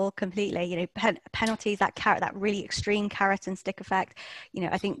with them all completely. You know, penalties, that carrot, that really extreme carrot and stick effect. You know,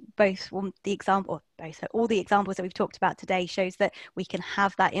 I think all the examples that we've talked about today shows that we can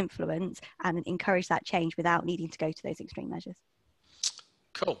have that influence and encourage that change without needing to go to those extreme measures.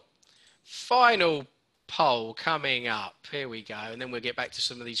 Cool. Final poll coming up. Here we go, and then we'll get back to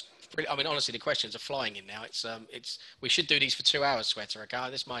some of these. I mean, honestly, the questions are flying in now. We should do these for 2 hours, Sweater. Okay,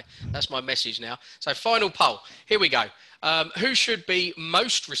 that's my message now. So, final poll. Here we go. Who should be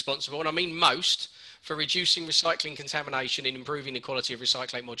most responsible, and I mean most, for reducing recycling contamination and improving the quality of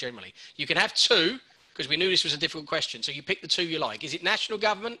recycling more generally? You can have 2 because we knew this was a difficult question. So you pick the two you like. Is it national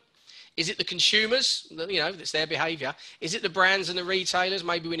government? Is it the consumers? You know, that's their behaviour. Is it the brands and the retailers?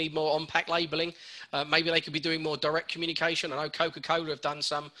 Maybe we need more on-pack labelling. Maybe they could be doing more direct communication. I know Coca-Cola have done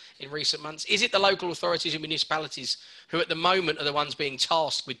some in recent months. Is it the local authorities and municipalities who at the moment are the ones being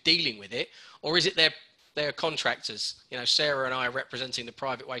tasked with dealing with it? Or is it their contractors? You know, Sarah and I are representing the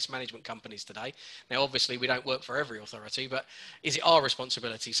private waste management companies today. Now, obviously, we don't work for every authority, but is it our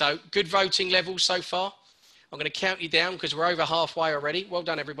responsibility? So good voting levels so far. I'm going to count you down because we're over halfway already. Well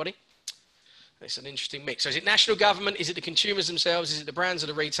done, everybody. It's an interesting mix. So is it national government? Is it the consumers themselves? Is it the brands or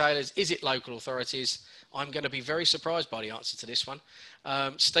the retailers? Is it local authorities? I'm going to be very surprised by the answer to this one.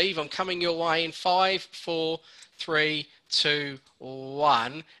 Steve, I'm coming your way in 5, 4, 3, 2,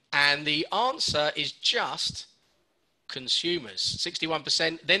 1. And the answer is just consumers,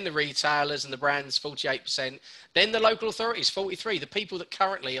 61%, then the retailers and the brands, 48%, then the local authorities, 43%, the people that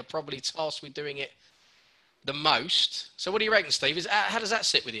currently are probably tasked with doing it the most. So what do you reckon, Steve? How does that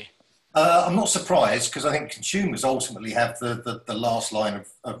sit with you? I'm not surprised because I think consumers ultimately have the last line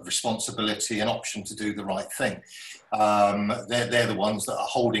of responsibility and option to do the right thing. They're the ones that are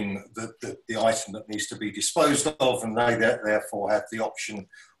holding the item that needs to be disposed of, and they therefore have the option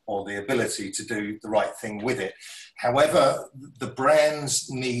or the ability to do the right thing with it. However, the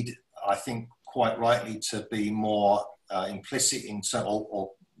brands need, I think, quite rightly to be more implicit in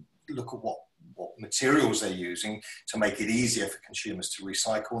or look at what materials they're using to make it easier for consumers to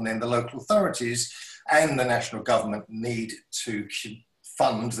recycle. And then the local authorities and the national government need to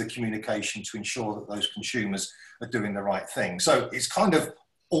fund the communication to ensure that those consumers are doing the right thing. So it's kind of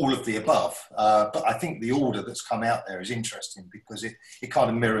all of the above. But I think the order that's come out there is interesting because it kind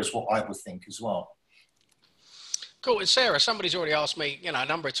of mirrors what I would think as well. Cool. And Sarah, somebody's already asked me, you know, a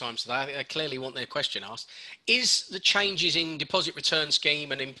number of times today, I think they clearly want their question asked. Is the changes in deposit return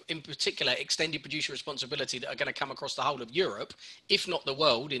scheme and in particular extended producer responsibility that are going to come across the whole of Europe, if not the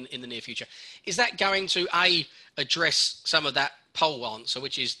world in the near future, is that going to address some of that poll answer,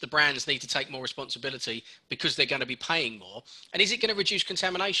 which is the brands need to take more responsibility because they're going to be paying more? And is it going to reduce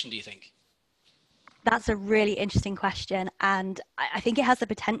contamination, do you think? That's a really interesting question, and I think it has the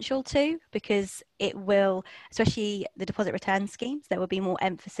potential to, because it will, especially the deposit return schemes, there will be more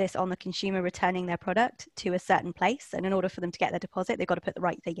emphasis on the consumer returning their product to a certain place, and in order for them to get their deposit, they've got to put the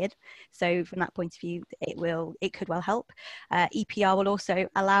right thing in. So from that point of view, it could well help. EPR will also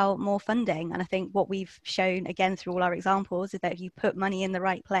allow more funding, and I think what we've shown again through all our examples is that if you put money in the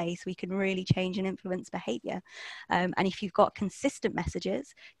right place, we can really change and influence behaviour. And if you've got consistent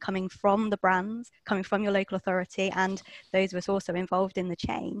messages coming from the brands, coming from your local authority and those of us also involved in the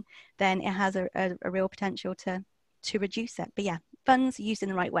chain, then it has a real potential to reduce it. But yeah, funds used in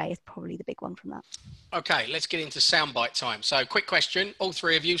the right way is probably the big one from that. Okay, let's get into soundbite time. So quick question, all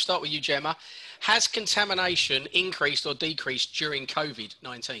three of you, start with you, Gemma. Has contamination increased or decreased during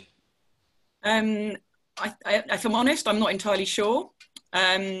COVID-19? If I'm honest, I'm not entirely sure.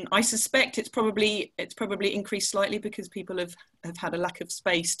 I suspect it's probably increased slightly because people have had a lack of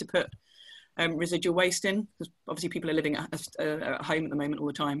space to put residual waste in, because obviously people are living at home at the moment all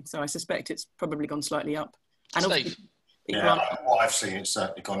the time. So I suspect it's probably gone slightly up. And Steve? Yeah, what I've seen, it's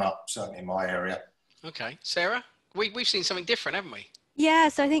certainly gone up, certainly in my area. Okay. Sarah, we've seen something different, haven't we? Yeah,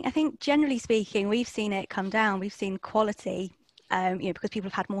 so I think generally speaking, we've seen it come down. We've seen quality, because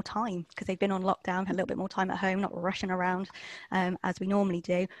people have had more time because they've been on lockdown, had a little bit more time at home, not rushing around as we normally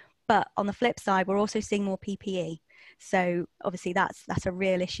do. But on the flip side, we're also seeing more PPE. So obviously that's a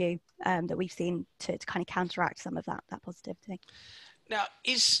real issue that we've seen to kind of counteract some of that positivity. Now,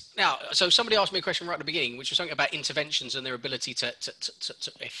 so somebody asked me a question right at the beginning, which was something about interventions and their ability to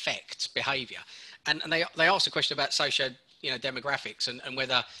affect behaviour. And they asked a question about demographics and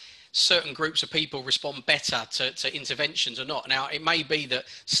whether certain groups of people respond better to interventions or not. Now, it may be that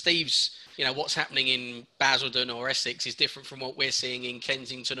Steve's, what's happening in Basildon or Essex is different from what we're seeing in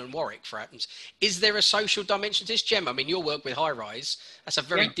Kensington and Warwick, for instance. Is there a social dimension to this, Gemma? I mean, your work with High Rise, that's a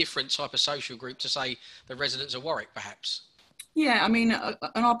very different type of social group to, say, the residents of Warwick, perhaps. Yeah, I mean,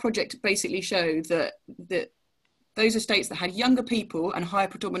 and our project basically showed that those estates that had younger people and higher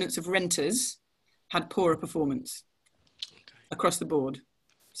predominance of renters had poorer performance across the board.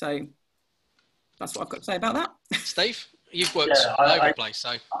 So that's what I've got to say about that. Steve, you've worked all over the place.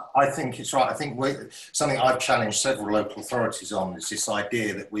 So I think it's right. I think something I've challenged several local authorities on is this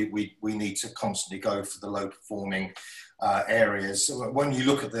idea that we need to constantly go for the low performing areas. When you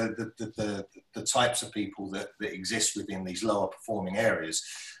look at the types of people that exist within these lower performing areas,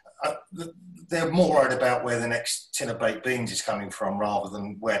 they're more worried about where the next tin of baked beans is coming from rather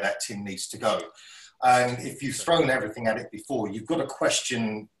than where that tin needs to go. And if you've thrown everything at it before, you've got to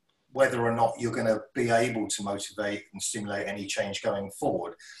question whether or not you're going to be able to motivate and stimulate any change going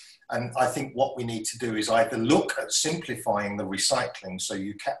forward. And I think what we need to do is either look at simplifying the recycling, so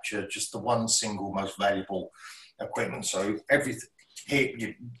you capture just the one single most valuable equipment. So everything,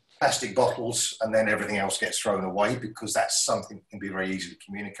 here, plastic bottles, and then everything else gets thrown away, because that's something that can be very easily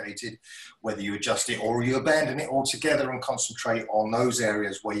communicated, whether you adjust it or you abandon it altogether and concentrate on those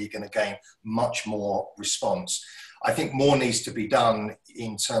areas where you're going to gain much more response. I think more needs to be done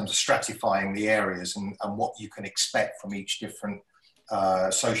in terms of stratifying the areas and what you can expect from each different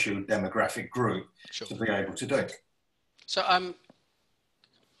socio-demographic group to be able to do. So I'm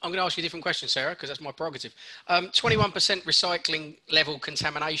going to ask you a different question, Sarah, because that's my prerogative. 21% recycling level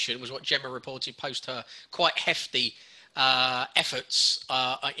contamination was what Gemma reported post her quite hefty efforts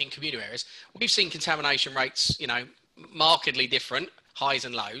in community areas. We've seen contamination rates, you know, markedly different, highs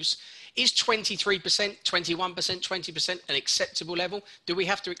and lows. Is 23%, 21%, 20% an acceptable level? Do we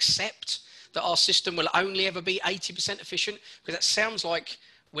have to accept that our system will only ever be 80% efficient? Because that sounds like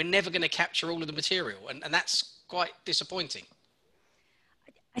we're never going to capture all of the material, and that's quite disappointing.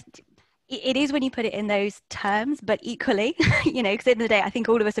 It is when you put it in those terms, but equally, you know, because at the end of the day, I think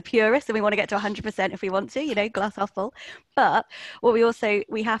all of us are purists and we want to get to 100% if we want to, you know, glass half full. But what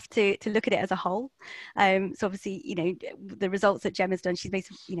we have to look at it as a whole. So obviously, you know, the results that Gemma's done, she's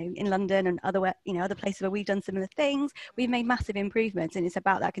based, you know, in London and other places where we've done similar things. We've made massive improvements, and it's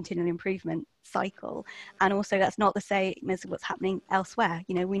about that continual improvement cycle. And also, that's not the same as what's happening elsewhere.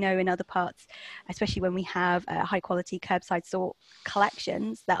 You know, we know in other parts, especially when we have high quality curbside sort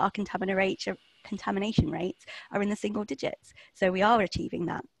collections, that our contamination rates are in the single digits. So we are achieving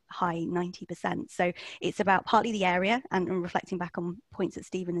that high 90%. So it's about partly the area and reflecting back on points that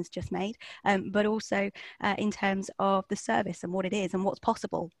Stephen has just made, but also in terms of the service and what it is and what's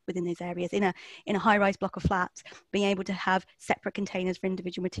possible within those areas. In a high-rise block of flats, being able to have separate containers for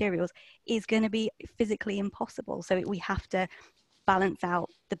individual materials is going to be physically impossible. So we have to balance out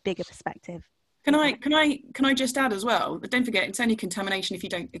the bigger perspective. Can I just add as well, but don't forget, it's only contamination if you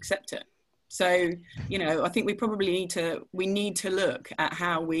don't accept it. So, you know, I think we need to look at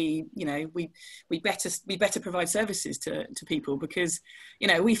how we better provide services to people, because, you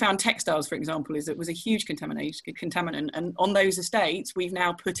know, we found textiles, for example, was a huge contaminant, and on those estates we've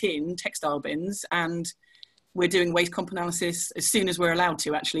now put in textile bins, and we're doing waste comp analysis as soon as we're allowed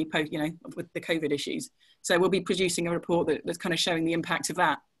to, actually, you know, with the COVID issues. So we'll be producing a report that's kind of showing the impact of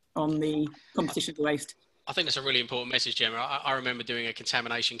that on the competition for waste. I think that's a really important message, Gemma. I remember doing a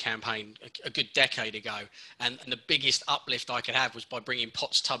contamination campaign a good decade ago, and the biggest uplift I could have was by bringing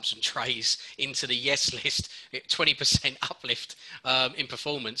pots, tubs and trays into the yes list. 20% uplift in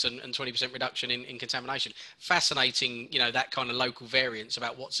performance and 20% reduction in contamination. Fascinating, you know, that kind of local variance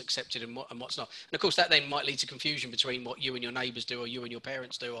about what's accepted and what's not. And of course, that then might lead to confusion between what you and your neighbours do, or you and your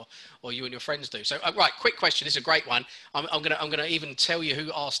parents do, or you and your friends do. So, right, quick question. This is a great one. I'm gonna even tell you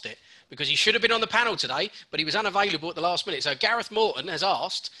who asked it, because he should have been on the panel today, but he was unavailable at the last minute. So Gareth Morton has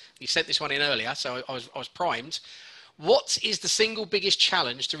asked, he sent this one in earlier, so I was primed. What is the single biggest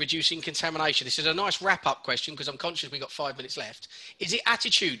challenge to reducing contamination? This is a nice wrap-up question, because I'm conscious we've got 5 minutes left. Is it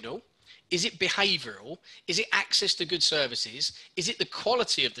attitudinal? Is it behavioural? Is it access to good services? Is it the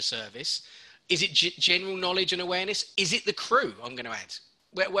quality of the service? Is it general knowledge and awareness? Is it the crew, I'm going to add?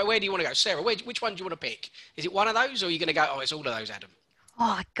 Where do you want to go? Sarah, which one do you want to pick? Is it one of those, or are you going to go, oh, it's all of those, Adam?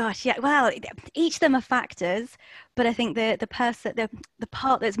 Oh gosh, yeah. Well, each of them are factors, but I think the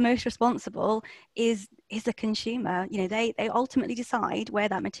part that's most responsible is the consumer. You know, they ultimately decide where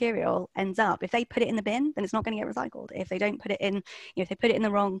that material ends up. If they put it in the bin, then it's not going to get recycled. If they don't put it in, you know, if they put it in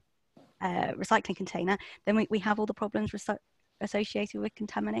the wrong recycling container, then we have all the problems associated with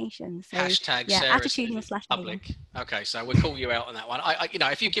contamination. So hashtag yeah, attitudinal / public. Okay, so we'll call you out on that one. You know,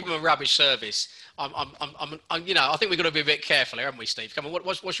 if you give them a rubbish service, you know, I think we've got to be a bit careful here, haven't we, Steve? Come on,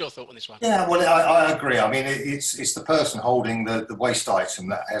 what's your thought on this one? Yeah, well, I agree. I mean, it's the person holding the waste item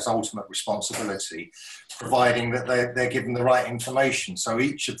that has ultimate responsibility, providing that they're given the right information. So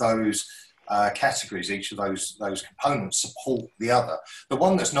each of those categories, each of those components support the other. The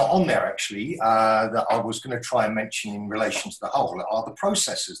one that's not on there, actually, that I was going to try and mention in relation to the whole, are the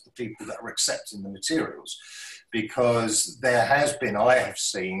processors, the people that are accepting the materials. Because there has been, I have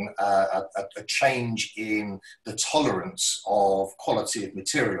seen, a change in the tolerance of quality of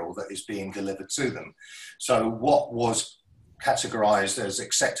material that is being delivered to them. So what was categorised as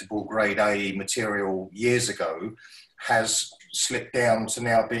acceptable grade A material years ago has slipped down to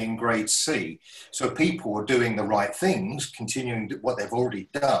now being grade C. So people are doing the right things, continuing what they've already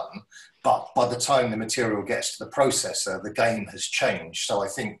done, But by the time the material gets to the processor, the game has changed. So I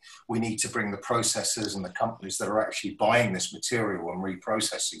think we need to bring the processors and the companies that are actually buying this material and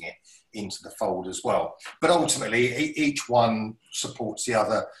reprocessing it into the fold as well. But ultimately, each one supports the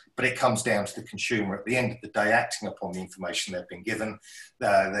other, but it comes down to the consumer at the end of the day acting upon the information they've been given,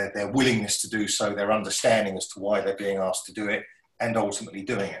 their willingness to do so, their understanding as to why they're being asked to do it, and ultimately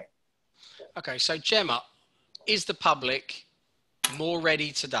doing it. Okay, so Gemma, is the public more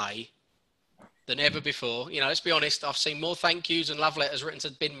ready today than ever before? You know, let's be honest, I've seen more thank yous and love letters written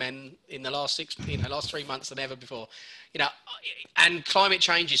to bin men in the last 3 months than ever before. You know, and climate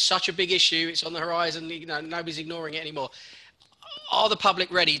change is such a big issue. It's on the horizon, you know, nobody's ignoring it anymore. Are the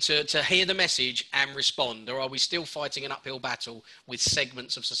public ready to hear the message and respond, or are we still fighting an uphill battle with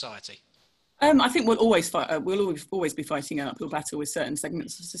segments of society? I think we'll always fight. We'll always be fighting an uphill battle with certain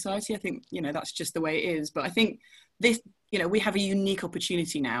segments of society. I think, you know, that's just the way it is. But I think this, you know, we have a unique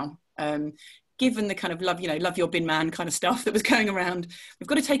opportunity now. Given the kind of love your bin man kind of stuff that was going around, we've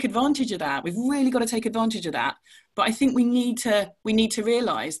got to take advantage of that. We've really got to take advantage of that. But I think we need to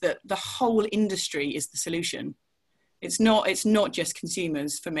realise that the whole industry is the solution. It's not just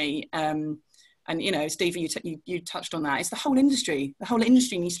consumers for me. And you know, Steve, you touched on that. It's the whole industry. The whole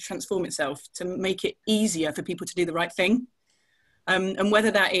industry needs to transform itself to make it easier for people to do the right thing. And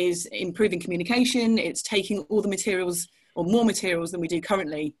whether that is improving communication, it's taking all the materials or more materials than we do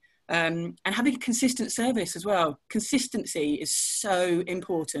currently. And having a consistent service as well. Consistency is so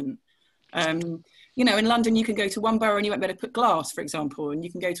important. You know, in London, you can go to one borough and you won't be able to put glass, for example, and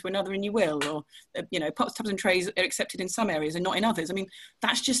you can go to another and you will, or, you know, pots, tubs and trays are accepted in some areas and not in others. I mean,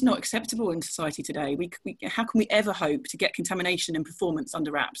 that's just not acceptable in society today. How can we ever hope to get contamination and performance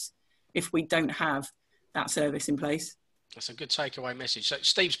under wraps if we don't have that service in place? That's a good takeaway message. So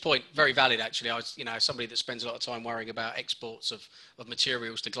Steve's point, very valid actually. I was, you know, somebody that spends a lot of time worrying about exports of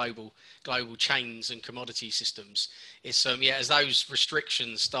materials to global chains and commodity systems. It's yeah, as those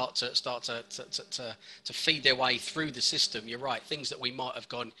restrictions start to feed their way through the system, you're right. Things that we might have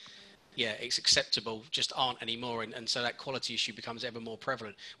gone, yeah, it's acceptable, just aren't anymore. And so that quality issue becomes ever more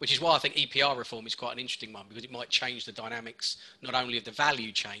prevalent, which is why I think EPR reform is quite an interesting one, because it might change the dynamics, not only of the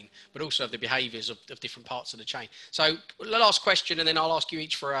value chain, but also of the behaviours of different parts of the chain. So the last question, and then I'll ask you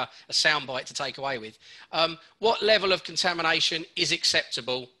each for a soundbite to take away with. What level of contamination is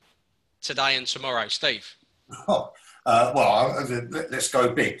acceptable today and tomorrow? Steve? Oh, well, let's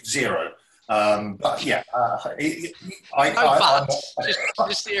go big, 0. But yeah,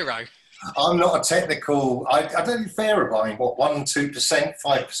 just 0. I'm not a technical. I don't think fair buying. What 1%, 2%,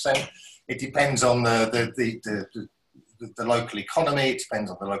 5%. It depends on the local economy. It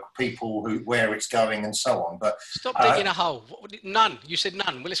depends on the local people, where it's going, and so on. But stop digging a hole. None. You said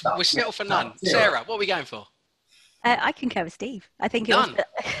none. We'll settle for none. Sarah, what are we going for? I concur with Steve. I think it none.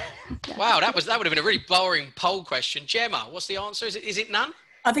 Was, wow, that would have been a really boring poll question. Gemma, what's the answer? Is it none?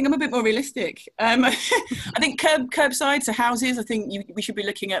 I think I'm a bit more realistic. I think curbside, so houses, I think we should be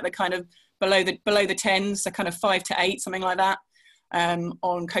looking at the kind of below the 10s, so kind of 5 to 8, something like that,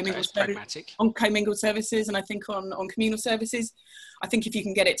 on commingled services, and I think on communal services. I think if you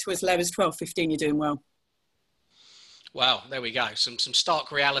can get it to as low as 12, 15, you're doing well. Wow, there we go. Some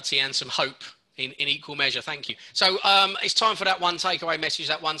stark reality and some hope in equal measure. Thank you. So it's time for that one takeaway message,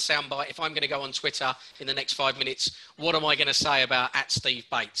 that one soundbite. If I'm going to go on Twitter in the next 5 minutes, what am I going to say about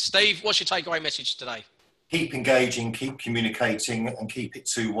 @SteveBates? Steve, what's your takeaway message today? Keep engaging, keep communicating, and keep it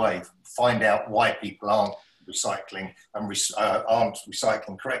two-way. Find out why people aren't recycling and aren't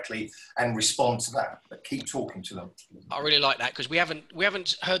recycling correctly, and respond to that. But keep talking to them. I really like that, because we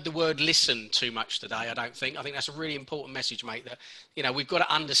haven't heard the word listen too much today. I don't think. I think that's a really important message, mate. That, you know, we've got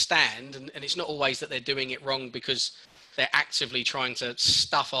to understand, and it's not always that they're doing it wrong because they're actively trying to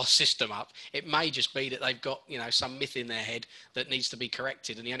stuff our system up. It may just be that they've got, you know, some myth in their head that needs to be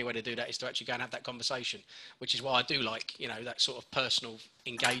corrected, and the only way to do that is to actually go and have that conversation, which is why I do like, you know, that sort of personal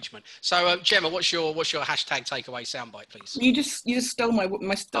engagement. So Gemma, what's your hashtag takeaway soundbite, please? You just stole my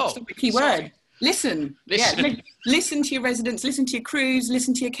key word. Listen. Yeah, listen to your residents, listen to your crews,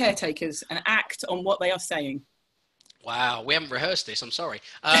 listen to your caretakers, and act on what they are saying. Wow, we haven't rehearsed this. I'm sorry.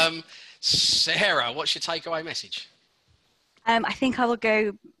 Sarah, what's your takeaway message? I think I will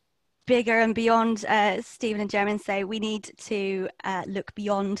go bigger and beyond Stephen and Gemma and say we need to look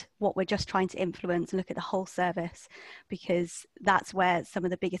beyond what we're just trying to influence and look at the whole service, because that's where some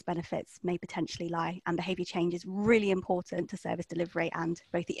of the biggest benefits may potentially lie, and behaviour change is really important to service delivery, and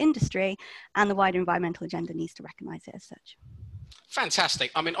both the industry and the wider environmental agenda needs to recognise it as such.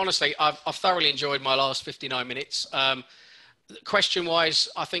 Fantastic. I mean, honestly, I've thoroughly enjoyed my last 59 minutes. question-wise,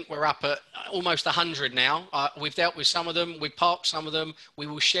 I think we're up at almost 100 now. We've dealt with some of them. We've parked some of them. We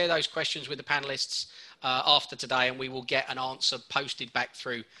will share those questions with the panelists after today, and we will get an answer posted back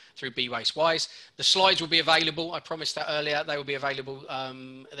through Be Waste Wise. The slides will be available. I promised that earlier. They will be available.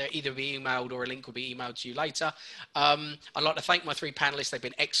 They'll either be emailed or a link will be emailed to you later. I'd like to thank my 3 panelists. They've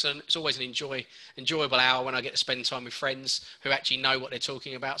been excellent. It's always an enjoyable hour when I get to spend time with friends who actually know what they're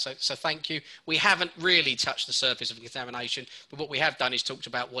talking about. So thank you. We haven't really touched the surface of contamination, but what we have done is talked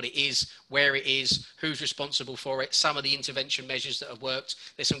about what it is, where it is, who's responsible for it, some of the intervention measures that have worked.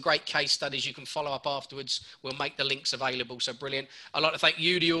 There's some great case studies you can follow up afterwards. We'll make the links available. So brilliant. I'd like to thank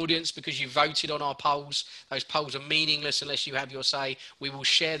you, the audience, because you voted on our polls. Those polls are meaningless unless you have your say. We will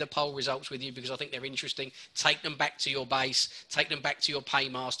share the poll results with you because I think they're interesting. Take them back to your base, take them back to your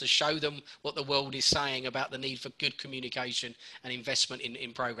paymasters, show them what the world is saying about the need for good communication and investment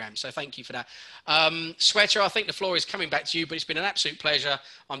in programs. So thank you for that. Sweta, I think the floor is coming back to you, but it's been an absolute pleasure.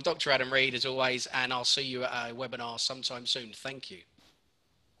 I'm Dr. Adam Reed, as always, and I'll see you at a webinar sometime soon. Thank you.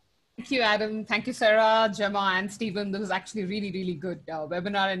 Thank you, Adam. Thank you, Sarah, Gemma, and Stephen. This was actually a really, really good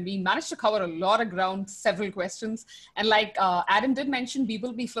webinar, and we managed to cover a lot of ground, several questions. And like Adam did mention, we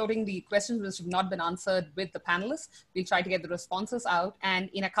will be floating the questions which have not been answered with the panelists. We'll try to get the responses out. And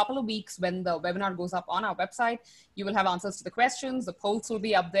in a couple of weeks, when the webinar goes up on our website, you will have answers to the questions. The polls will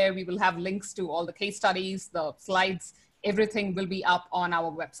be up there. We will have links to all the case studies, the slides. Everything will be up on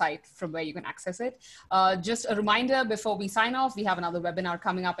our website from where you can access it. Just a reminder before we sign off, we have another webinar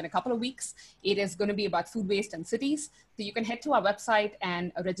coming up in a couple of weeks. It is going to be about food waste and cities. So you can head to our website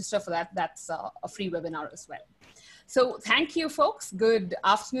and register for that. That's a free webinar as well. So thank you, folks. Good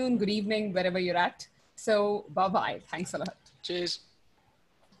afternoon, good evening, wherever you're at. So bye-bye. Thanks a lot. Cheers.